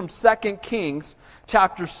to you from 2 Kings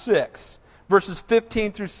chapter 6, verses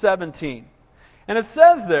 15 through 17. And it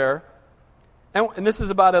says there, and this is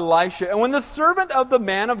about Elisha, and when the servant of the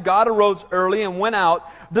man of God arose early and went out,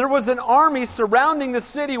 there was an army surrounding the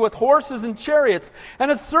city with horses and chariots. And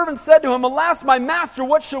his servant said to him, alas, my master,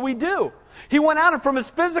 what shall we do? He went out, and from his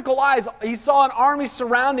physical eyes, he saw an army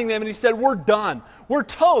surrounding them, and he said, we're done. We're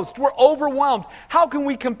toast. We're overwhelmed. How can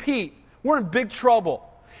we compete? We're in big trouble.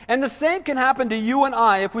 And the same can happen to you and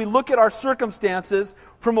I if we look at our circumstances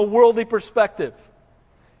from a worldly perspective.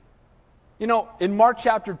 You know, in Mark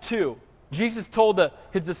chapter 2, Jesus told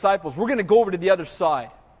His disciples, we're going to go over to the other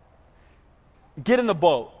side. Get in the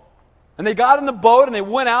boat. And they got in the boat and they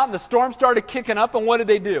went out and the storm started kicking up, and what did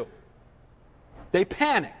they do? They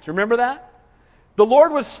panicked. Remember that? The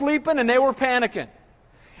Lord was sleeping and they were panicking.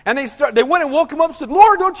 And they went and woke him up and said,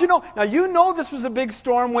 Lord, don't you know? Now you know this was a big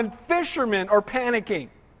storm when fishermen are panicking.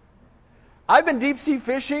 I've been deep sea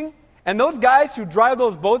fishing, and those guys who drive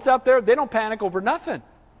those boats out there, they don't panic over nothing.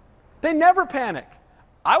 They never panic.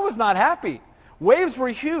 I was not happy. Waves were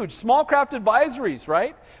huge. Small craft advisories,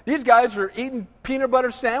 right? These guys are eating peanut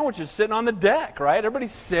butter sandwiches sitting on the deck, right?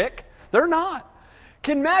 Everybody's sick. They're not.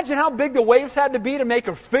 Can you imagine how big the waves had to be to make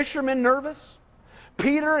a fisherman nervous?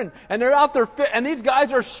 Peter, and they're out there, and these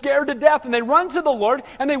guys are scared to death, and they run to the Lord,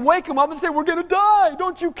 and they wake him up and say, we're going to die.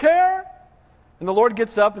 Don't you care? And the Lord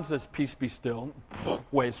gets up and says, peace be still.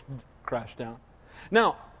 Waves crash down.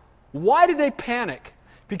 Now, why did they panic?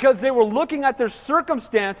 Because they were looking at their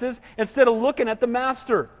circumstances instead of looking at the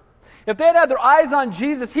Master. If they had had their eyes on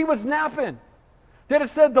Jesus, He was napping. They'd have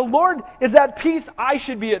said, the Lord is at peace, I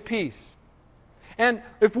should be at peace. And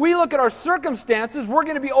if we look at our circumstances, we're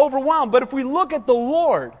going to be overwhelmed. But if we look at the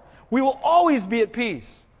Lord, we will always be at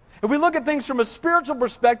peace. If we look at things from a spiritual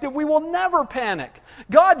perspective, we will never panic.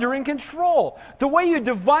 God, you're in control. The way you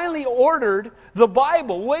divinely ordered the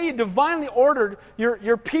Bible, the way you divinely ordered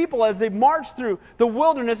your people as they march through the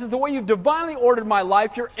wilderness is the way you've divinely ordered my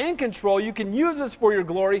life. You're in control. You can use this for your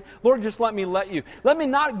glory. Lord, just let me you. Let me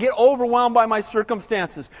not get overwhelmed by my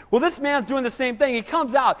circumstances. Well, this man's doing the same thing. He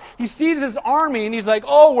comes out, he sees his army, and he's like,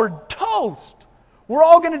 oh, we're toast. We're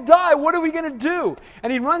all going to die. What are we going to do?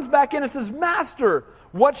 And he runs back in and says, Master,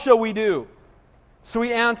 what shall we do? So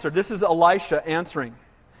he answered. This is Elisha answering.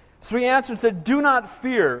 So he answered and said, do not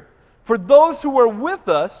fear, For those who are with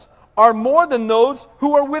us are more than those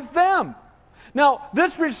who are with them. Now,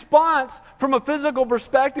 this response from a physical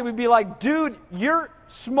perspective would be like, dude, you're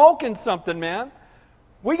smoking something, man.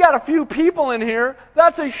 We got a few people in here.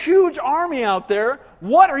 That's a huge army out there.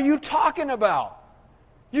 What are you talking about?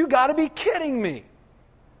 You got to be kidding me.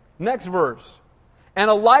 Next verse. And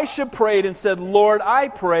Elisha prayed and said, Lord, I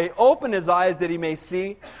pray, open his eyes that he may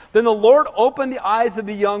see. Then the Lord opened the eyes of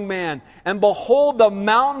the young man, and behold, the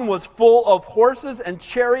mountain was full of horses and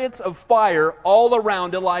chariots of fire all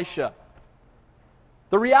around Elisha.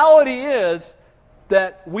 The reality is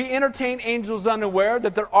that we entertain angels unaware,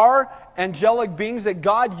 that there are angelic beings that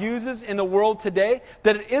God uses in the world today,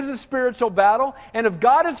 that it is a spiritual battle, and if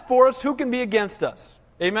God is for us, who can be against us?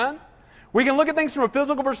 Amen? We can look at things from a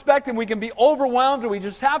physical perspective, we can be overwhelmed, and we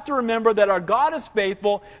just have to remember that our God is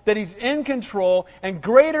faithful, that He's in control, and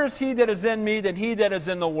greater is He that is in me than he that is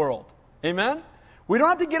in the world. Amen? We don't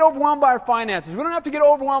have to get overwhelmed by our finances. We don't have to get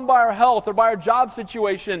overwhelmed by our health or by our job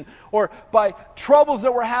situation or by troubles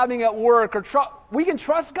that we're having at work. We can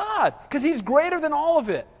trust God because He's greater than all of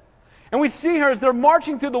it. And we see here as they're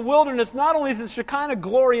marching through the wilderness, not only is the Shekinah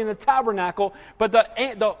glory in the tabernacle, but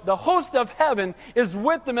the host of heaven is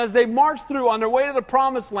with them as they march through on their way to the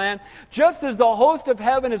promised land, just as the host of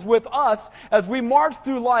heaven is with us as we march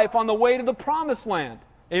through life on the way to the promised land.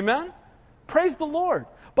 Amen? Praise the Lord.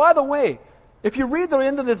 By the way, if you read the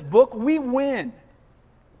end of this book, we win.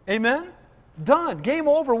 Amen? Done. Game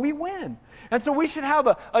over. We win. And so we should have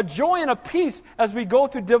a joy and a peace as we go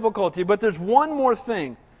through difficulty. But there's one more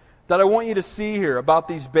thing that I want you to see here about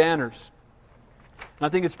these banners. And I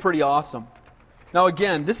think it's pretty awesome. Now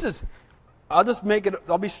again,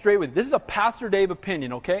 I'll be straight with you. This is a Pastor Dave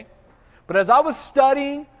opinion, okay? But as I was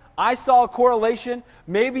studying, I saw a correlation.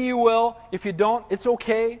 Maybe you will. If you don't, it's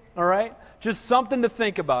okay, all right? Just something to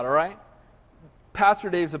think about, all right? Pastor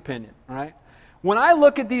Dave's opinion, all right? When I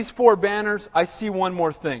look at these 4 banners, I see one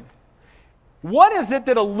more thing. What is it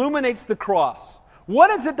that illuminates the cross? What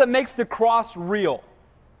is it that makes the cross real?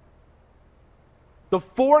 The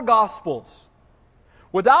 4 Gospels.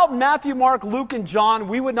 Without Matthew, Mark, Luke, and John,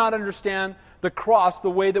 we would not understand the cross the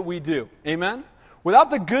way that we do. Amen? Without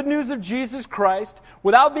the good news of Jesus Christ,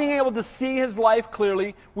 without being able to see His life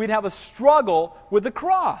clearly, we'd have a struggle with the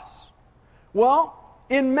cross. Well,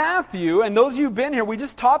 in Matthew, and those of you who've been here, we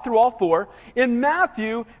just taught through all 4. In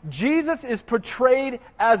Matthew, Jesus is portrayed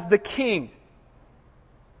as the king.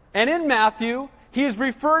 And in Matthew, He is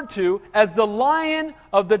referred to as the Lion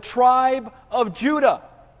of the tribe of Judah.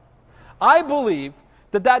 I believe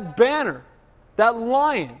that banner, that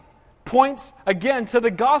lion, points again to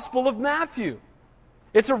the Gospel of Matthew.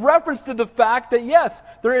 It's a reference to the fact that yes,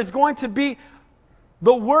 there is going to be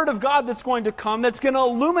the Word of God that's going to come, that's going to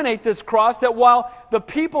illuminate this cross, that while the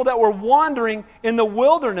people that were wandering in the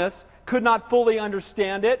wilderness could not fully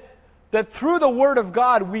understand it, that through the Word of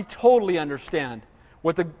God we totally understand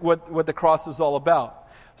what the cross is all about.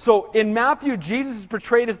 So in Matthew, Jesus is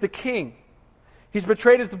portrayed as the king. He's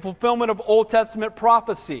portrayed as the fulfillment of Old Testament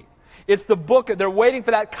prophecy. It's the book, they're waiting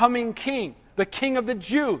for that coming king, the King of the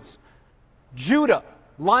Jews. Judah,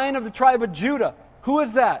 Lion of the tribe of Judah. Who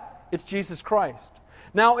is that? It's Jesus Christ.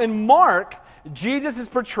 Now in Mark, Jesus is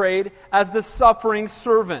portrayed as the suffering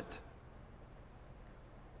servant.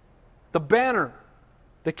 The banner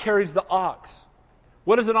that carries the ox.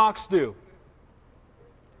 What does an ox do?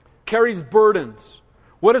 Carries burdens.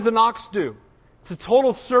 What does an ox do? It's a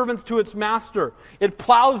total servant to its master. It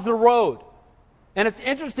plows the road. And it's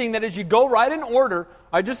interesting that as you go right in order,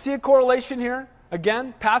 I just see a correlation here.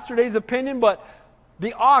 Again, Pastor Dave's opinion, but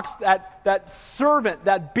the ox, that servant,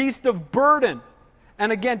 that beast of burden.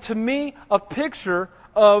 And again, to me, a picture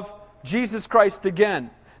of Jesus Christ again.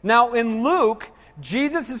 Now in Luke,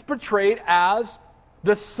 Jesus is portrayed as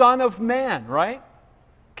the Son of Man, right?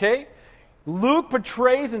 Okay? Luke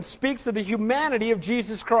portrays and speaks of the humanity of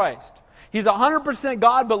Jesus Christ. He's 100%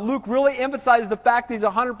 God, but Luke really emphasizes the fact that He's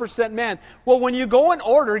 100% man. Well, when you go in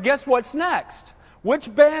order, guess what's next?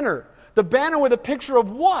 Which banner? The banner with a picture of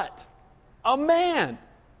what? A man.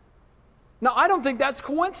 Now, I don't think that's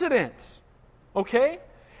coincidence. Okay?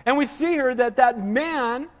 And we see here that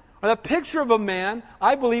man, or that picture of a man,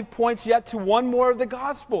 I believe points yet to one more of the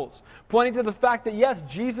Gospels, pointing to the fact that yes,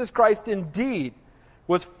 Jesus Christ indeed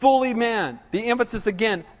was fully man. The emphasis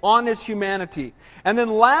again on His humanity. And then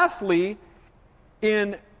lastly,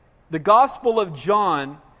 in the Gospel of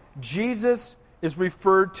John, Jesus is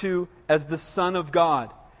referred to as the Son of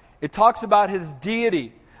God. It talks about His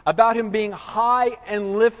deity, about Him being high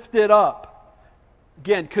and lifted up.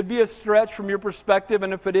 Again, could be a stretch from your perspective,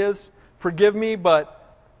 and if it is, forgive me,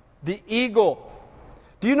 but the eagle,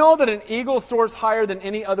 Do you know that an eagle soars higher than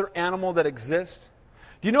any other animal that exists?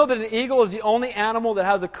 Do you know that an eagle is the only animal that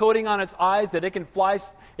has a coating on its eyes that it can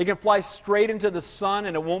fly straight into the sun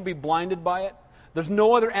and it won't be blinded by it? There's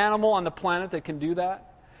no other animal on the planet that can do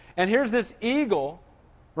that. And here's this eagle,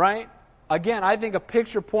 right? Again, I think a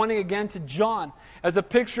picture pointing again to John as a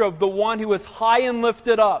picture of the one who is high and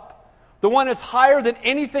lifted up. The one is higher than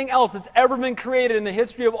anything else that's ever been created in the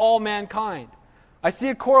history of all mankind. I see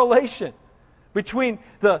a correlation between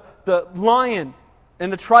the lion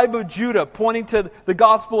and the tribe of Judah, pointing to the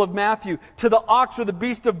Gospel of Matthew, to the ox or the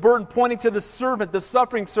beast of burden, pointing to the servant, the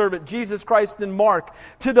suffering servant, Jesus Christ in Mark,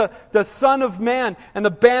 to the Son of Man and the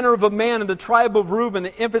banner of a man and the tribe of Reuben,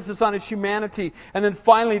 the emphasis on his humanity, and then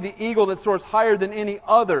finally the eagle that soars higher than any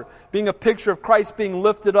other, being a picture of Christ being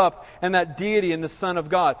lifted up and that deity in the Son of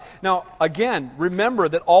God. Now, again, remember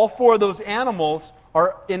that all four of those animals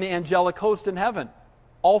are in the angelic host in heaven.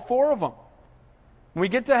 All four of them. When we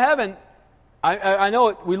get to heaven, I know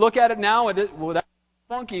it, we look at it now, that's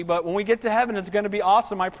funky, but when we get to heaven, it's going to be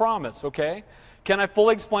awesome, I promise, okay? Can I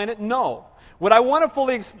fully explain it? No. Would I want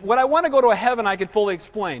to go to a heaven I could fully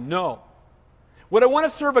explain? No. Would I want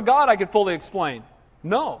to serve a God I could fully explain?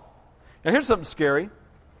 No. Now here's something scary.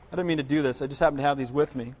 I didn't mean to do this, I just happen to have these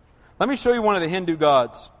with me. Let me show you one of the Hindu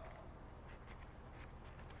gods.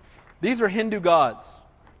 These are Hindu gods.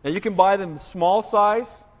 Now you can buy them small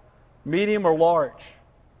size, medium, or large.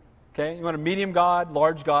 Okay, you want a medium god,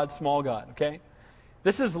 large god, small god, okay?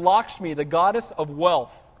 This is Lakshmi, the goddess of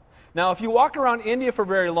wealth. Now, if you walk around India for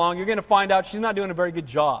very long, you're going to find out she's not doing a very good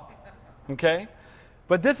job, okay?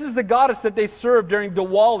 But this is the goddess that they serve during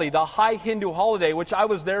Diwali, the high Hindu holiday, which I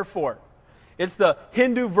was there for. It's the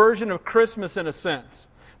Hindu version of Christmas in a sense.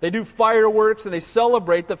 They do fireworks and they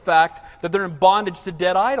celebrate the fact that they're in bondage to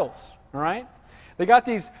dead idols, all right? They got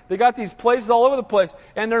these places all over the place,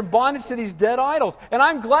 and they're in bondage to these dead idols. And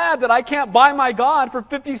I'm glad that I can't buy my God for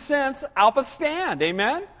 50 cents off a stand.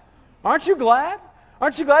 Amen? Aren't you glad?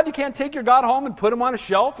 Aren't you glad you can't take your God home and put him on a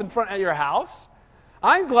shelf in front of your house?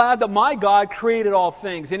 I'm glad that my God created all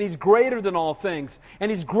things, and he's greater than all things, and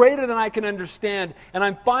he's greater than I can understand, and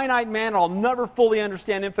I'm finite man, and I'll never fully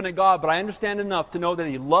understand infinite God, but I understand enough to know that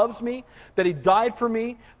he loves me, that he died for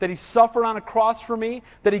me, that he suffered on a cross for me,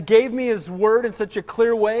 that he gave me his word in such a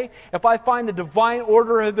clear way. If I find the divine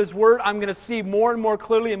order of his word, I'm going to see more and more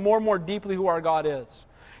clearly and more deeply who our God is.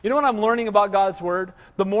 You know what I'm learning about God's word?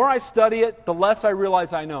 The more I study it, the less I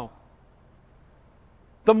realize I know.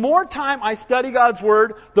 The more time I study God's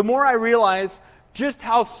Word, the more I realize just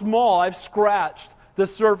how small I've scratched the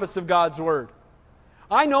surface of God's Word.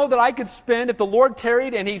 I know that I could spend, if the Lord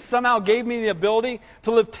tarried and he somehow gave me the ability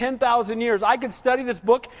to live 10,000 years, I could study this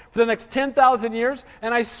book for the next 10,000 years,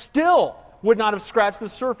 and I still would not have scratched the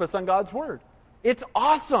surface on God's Word. It's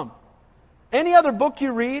awesome. Any other book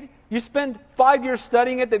you read, you spend 5 years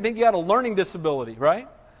studying it, they think you got a learning disability, right?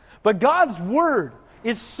 But God's Word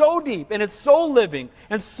is so deep, and it's so living,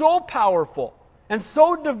 and so powerful, and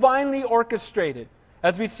so divinely orchestrated,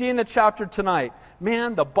 as we see in the chapter tonight.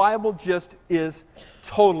 Man, the Bible just is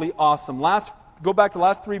totally awesome. Go back to the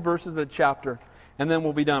last 3 verses of the chapter, and then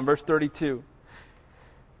we'll be done. Verse 32.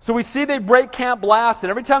 So we see they break camp last, and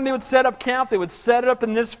every time they would set up camp, they would set it up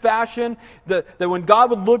in this fashion, that when God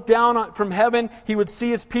would look down from heaven, he would see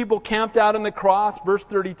his people camped out on the cross. Verse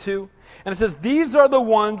 32. And it says, these are the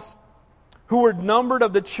ones who were numbered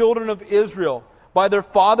of the children of Israel by their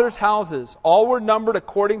fathers' houses. All were numbered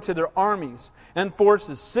according to their armies and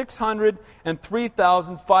forces,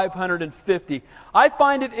 603,550. I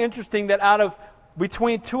find it interesting that out of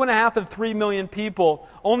between 2.5 and 3 million people,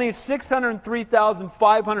 only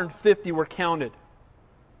 603,550 were counted.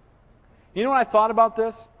 You know what I thought about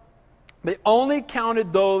this? They only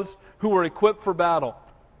counted those who were equipped for battle.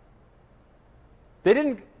 They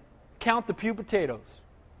didn't count the pew potatoes.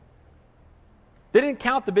 They didn't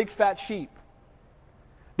count the big fat sheep.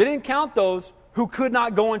 They didn't count those who could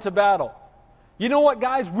not go into battle. You know what,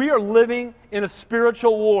 guys? We are living in a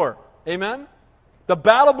spiritual war. Amen? The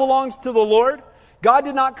battle belongs to the Lord. God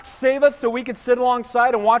did not save us so we could sit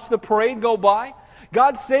alongside and watch the parade go by.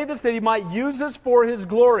 God saved us that he might use us for his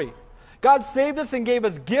glory. God saved us and gave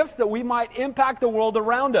us gifts that we might impact the world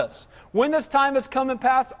around us. When this time has come and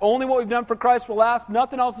passed, only what we've done for Christ will last.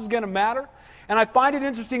 Nothing else is going to matter. And I find it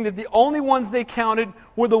interesting that the only ones they counted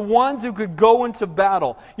were the ones who could go into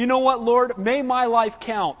battle. You know what, Lord? May my life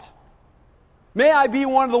count. May I be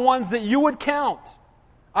one of the ones that you would count.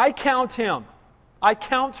 I count him. I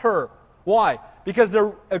count her. Why? Because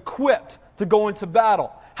they're equipped to go into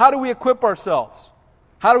battle. How do we equip ourselves?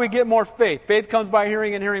 How do we get more faith? Faith comes by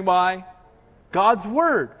hearing, and hearing by God's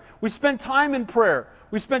Word. We spend time in prayer.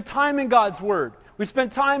 We spend time in God's Word. We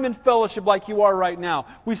spend time in fellowship like you are right now.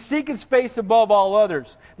 We seek His face above all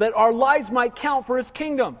others, that our lives might count for His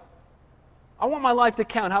kingdom. I want my life to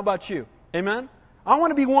count. How about you? Amen? I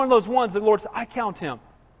want to be one of those ones that the Lord said, I count him.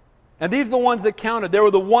 And these are the ones that counted. They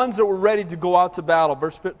were the ones that were ready to go out to battle.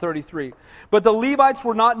 Verse 33. But the Levites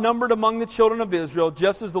were not numbered among the children of Israel,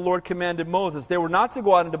 just as the Lord commanded Moses. They were not to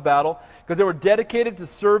go out into battle, because they were dedicated to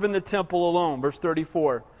serve in the temple alone. Verse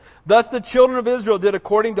 34. Thus the children of Israel did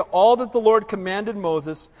according to all that the Lord commanded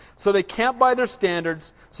Moses. So they camped by their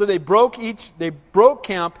standards. So they broke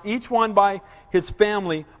camp, each one by his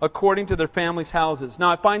family, according to their family's houses. Now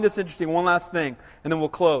I find this interesting. One last thing, and then we'll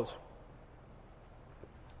close.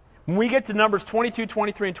 When we get to Numbers 22,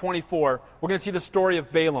 23, and 24, we're going to see the story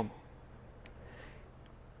of Balaam.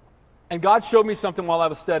 And God showed me something while I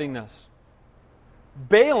was studying this.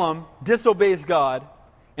 Balaam disobeys God,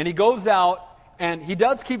 and he goes out, and he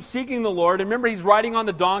does keep seeking the Lord. And remember, he's riding on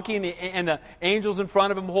the donkey, and the angel's in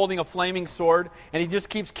front of him holding a flaming sword, and he just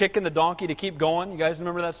keeps kicking the donkey to keep going. You guys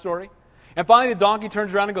remember that story? And finally the donkey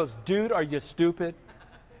turns around and goes, dude, are you stupid?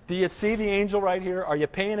 Do you see the angel right here? Are you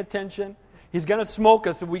paying attention? He's going to smoke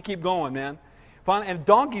us if we keep going, man. And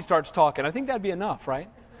donkey starts talking. I think that'd be enough, right?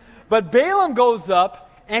 But Balaam goes up,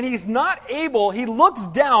 and he's not able, he looks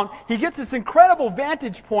down, he gets this incredible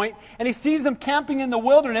vantage point, and he sees them camping in the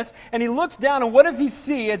wilderness, and he looks down, and what does he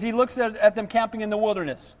see as he looks at them camping in the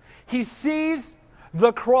wilderness? He sees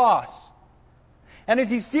the cross. And as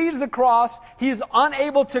he sees the cross, he is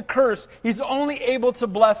unable to curse. He's only able to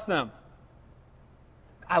bless them.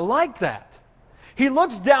 I like that. He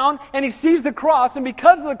looks down and he sees the cross, and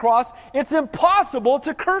because of the cross, it's impossible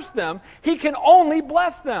to curse them. He can only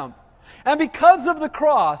bless them. And because of the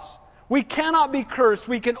cross, we cannot be cursed.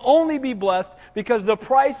 We can only be blessed because the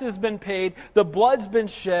price has been paid, the blood's been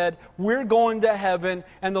shed, we're going to heaven,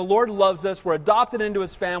 and the Lord loves us. We're adopted into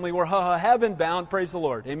His family. We're heaven bound. Praise the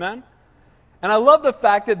Lord. Amen? And I love the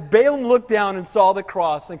fact that Balaam looked down and saw the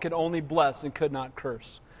cross and could only bless and could not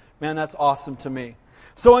curse. Man, that's awesome to me.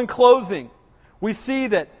 So in closing, we see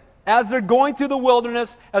that as they're going through the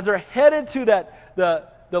wilderness, as they're headed to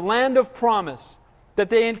the land of promise, that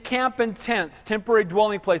they encamp in tents, temporary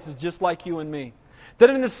dwelling places, just like you and me. That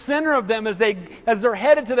in the center of them, as they're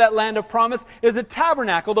headed to that land of promise, is a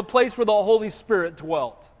tabernacle, the place where the Holy Spirit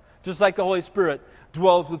dwelt. Just like the Holy Spirit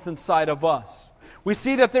dwells within inside of us. We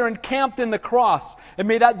see that they're encamped in the cross, and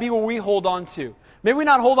may that be what we hold on to. May we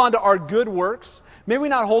not hold on to our good works. May we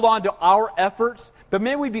not hold on to our efforts, but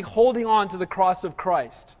may we be holding on to the cross of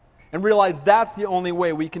Christ and realize that's the only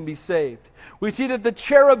way we can be saved. We see that the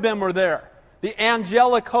cherubim are there, the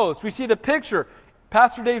angelic host. We see the picture,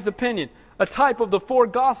 Pastor Dave's opinion, a type of the four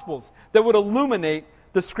Gospels that would illuminate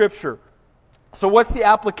the Scripture. So what's the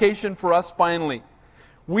application for us finally?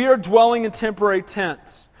 We are dwelling in temporary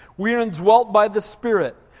tents. We are indwelt by the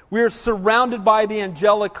Spirit. We are surrounded by the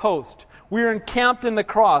angelic host. We are encamped in the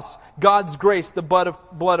cross, God's grace, the blood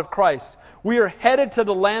of Christ. We are headed to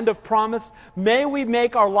the land of promise. May we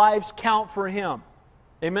make our lives count for Him.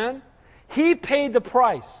 Amen? He paid the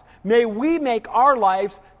price. May we make our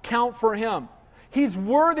lives count for Him. He's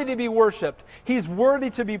worthy to be worshiped. He's worthy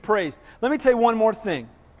to be praised. Let me tell you one more thing.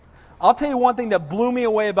 I'll tell you one thing that blew me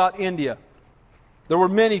away about India. There were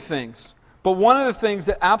many things. But one of the things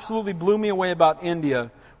that absolutely blew me away about India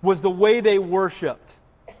was the way they worshiped.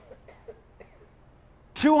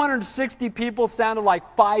 260 people sounded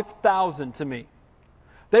like 5,000 to me.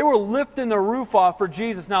 They were lifting the roof off for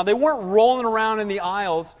Jesus. Now, they weren't rolling around in the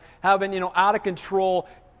aisles having, out of control,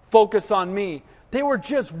 focus on me. They were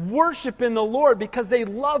just worshiping the Lord because they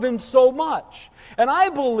love Him so much. And I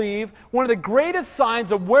believe one of the greatest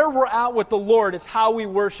signs of where we're at with the Lord is how we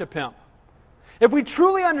worship Him. If we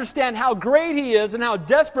truly understand how great He is and how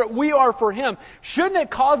desperate we are for Him, shouldn't it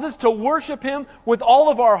cause us to worship Him with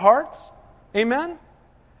all of our hearts? Amen?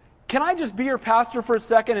 Can I just be your pastor for a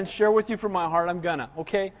second and share with you from my heart? I'm gonna,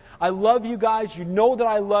 okay? I love you guys. You know that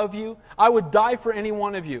I love you. I would die for any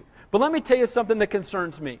one of you. But let me tell you something that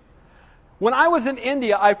concerns me. When I was in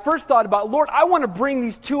India, I first thought about, Lord, I want to bring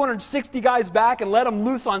these 260 guys back and let them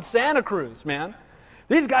loose on Santa Cruz, man.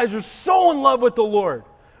 These guys are so in love with the Lord.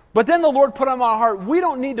 But then the Lord put on my heart, we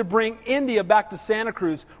don't need to bring India back to Santa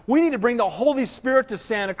Cruz. We need to bring the Holy Spirit to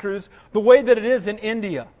Santa Cruz the way that it is in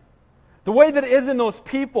India. The way that it is in those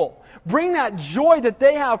people. Bring that joy that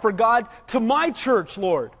they have for God to my church,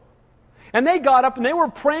 Lord. And they got up and they were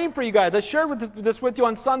praying for you guys. I shared this with you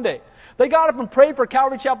on Sunday. They got up and prayed for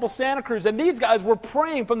Calvary Chapel Santa Cruz, and these guys were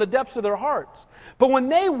praying from the depths of their hearts. But when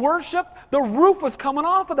they worshiped, the roof was coming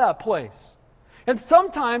off of that place. And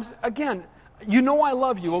sometimes, again, you know I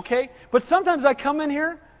love you, okay? But sometimes I come in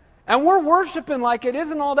here and we're worshiping like it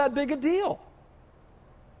isn't all that big a deal.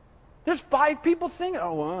 There's 5 people singing.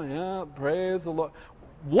 Oh, well, yeah, praise the Lord.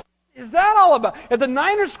 What is that all about? If the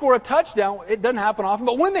Niners score a touchdown, it doesn't happen often,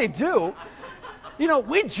 but when they do,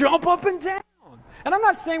 we jump up and down. And I'm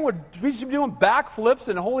not saying we should be doing backflips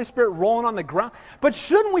and the Holy Spirit rolling on the ground, but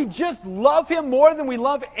shouldn't we just love Him more than we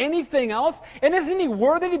love anything else? And isn't He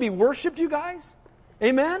worthy to be worshipped, you guys?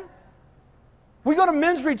 Amen? We go to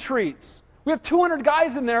men's retreats. We have 200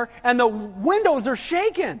 guys in there, and the windows are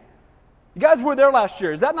shaking. You guys were there last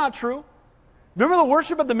year. Is that not true? Remember the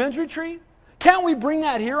worship at the men's retreat? Can't we bring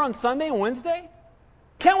that here on Sunday and Wednesday?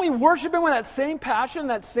 Can't we worship Him with that same passion,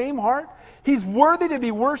 that same heart? He's worthy to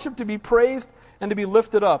be worshiped, to be praised, and to be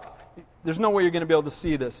lifted up. There's no way you're going to be able to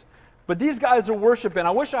see this. But these guys are worshiping. I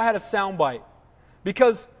wish I had a soundbite,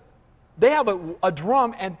 because they have a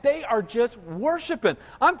drum and they are just worshiping.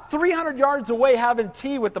 I'm 300 yards away having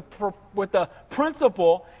tea with the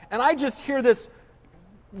principal, and I just hear this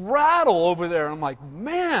rattle over there. I'm like,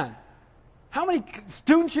 man, how many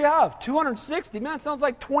students you have? 260. Man, it sounds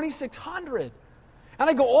like 2,600. And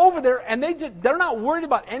I go over there, and they're not worried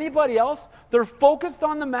about anybody else. They're focused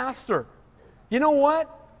on the Master. You know what?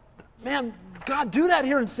 Man, God, do that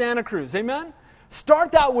here in Santa Cruz. Amen?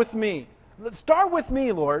 Start that with me. Start with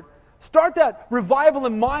me, Lord. Start that revival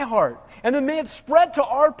in my heart. And then may it spread to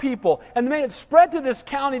our people. And may it spread to this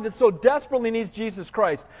county that so desperately needs Jesus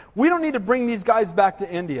Christ. We don't need to bring these guys back to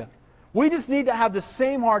India. We just need to have the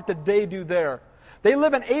same heart that they do there. They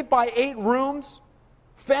live in 8x8 rooms,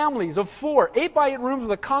 families of 4. 8x8 rooms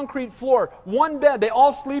with a concrete floor, 1 bed, they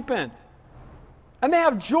all sleep in. And they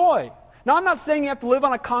have joy. Now, I'm not saying you have to live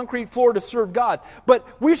on a concrete floor to serve God, but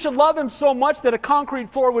we should love Him so much that a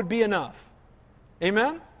concrete floor would be enough.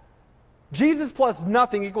 Amen? Jesus plus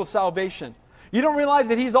nothing equals salvation. You don't realize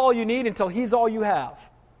that He's all you need until He's all you have.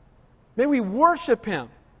 May we worship Him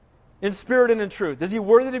in spirit and in truth. Is He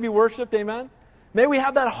worthy to be worshipped? Amen? May we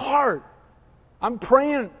have that heart. I'm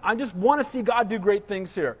praying. I just want to see God do great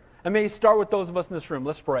things here. And may He start with those of us in this room.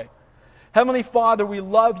 Let's pray. Heavenly Father, we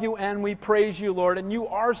love You and we praise You, Lord, and You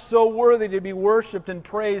are so worthy to be worshipped and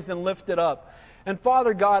praised and lifted up. And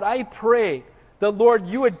Father God, I pray that, Lord,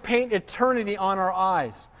 You would paint eternity on our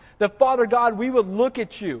eyes. That, Father God, we would look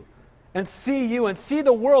at You and see You and see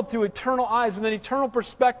the world through eternal eyes with an eternal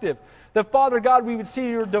perspective. That, Father God, we would see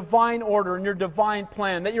Your divine order and Your divine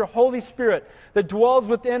plan. That Your Holy Spirit that dwells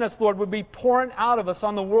within us, Lord, would be pouring out of us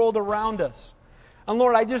on the world around us. And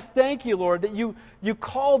Lord, I just thank You, Lord, that you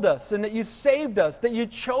called us and that You saved us, that You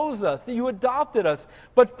chose us, that You adopted us.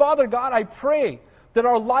 But Father God, I pray that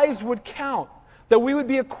our lives would count, that we would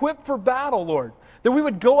be equipped for battle, Lord, that we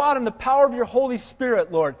would go out in the power of Your Holy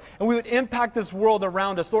Spirit, Lord, and we would impact this world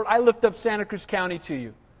around us. Lord, I lift up Santa Cruz County to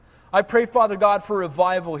You. I pray, Father God, for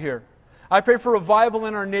revival here. I pray for revival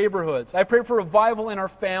in our neighborhoods. I pray for revival in our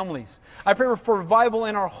families. I pray for revival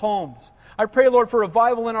in our homes. I pray, Lord, for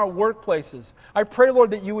revival in our workplaces. I pray,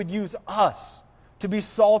 Lord, that You would use us to be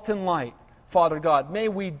salt and light, Father God. May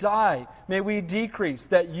we die, may we decrease,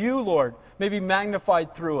 that You, Lord, may be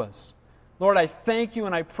magnified through us. Lord, I thank You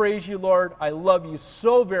and I praise You, Lord. I love You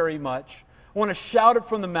so very much. I want to shout it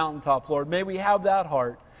from the mountaintop, Lord. May we have that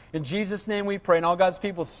heart. In Jesus' name we pray. And all God's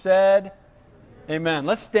people said, Amen.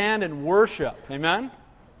 Let's stand and worship. Amen.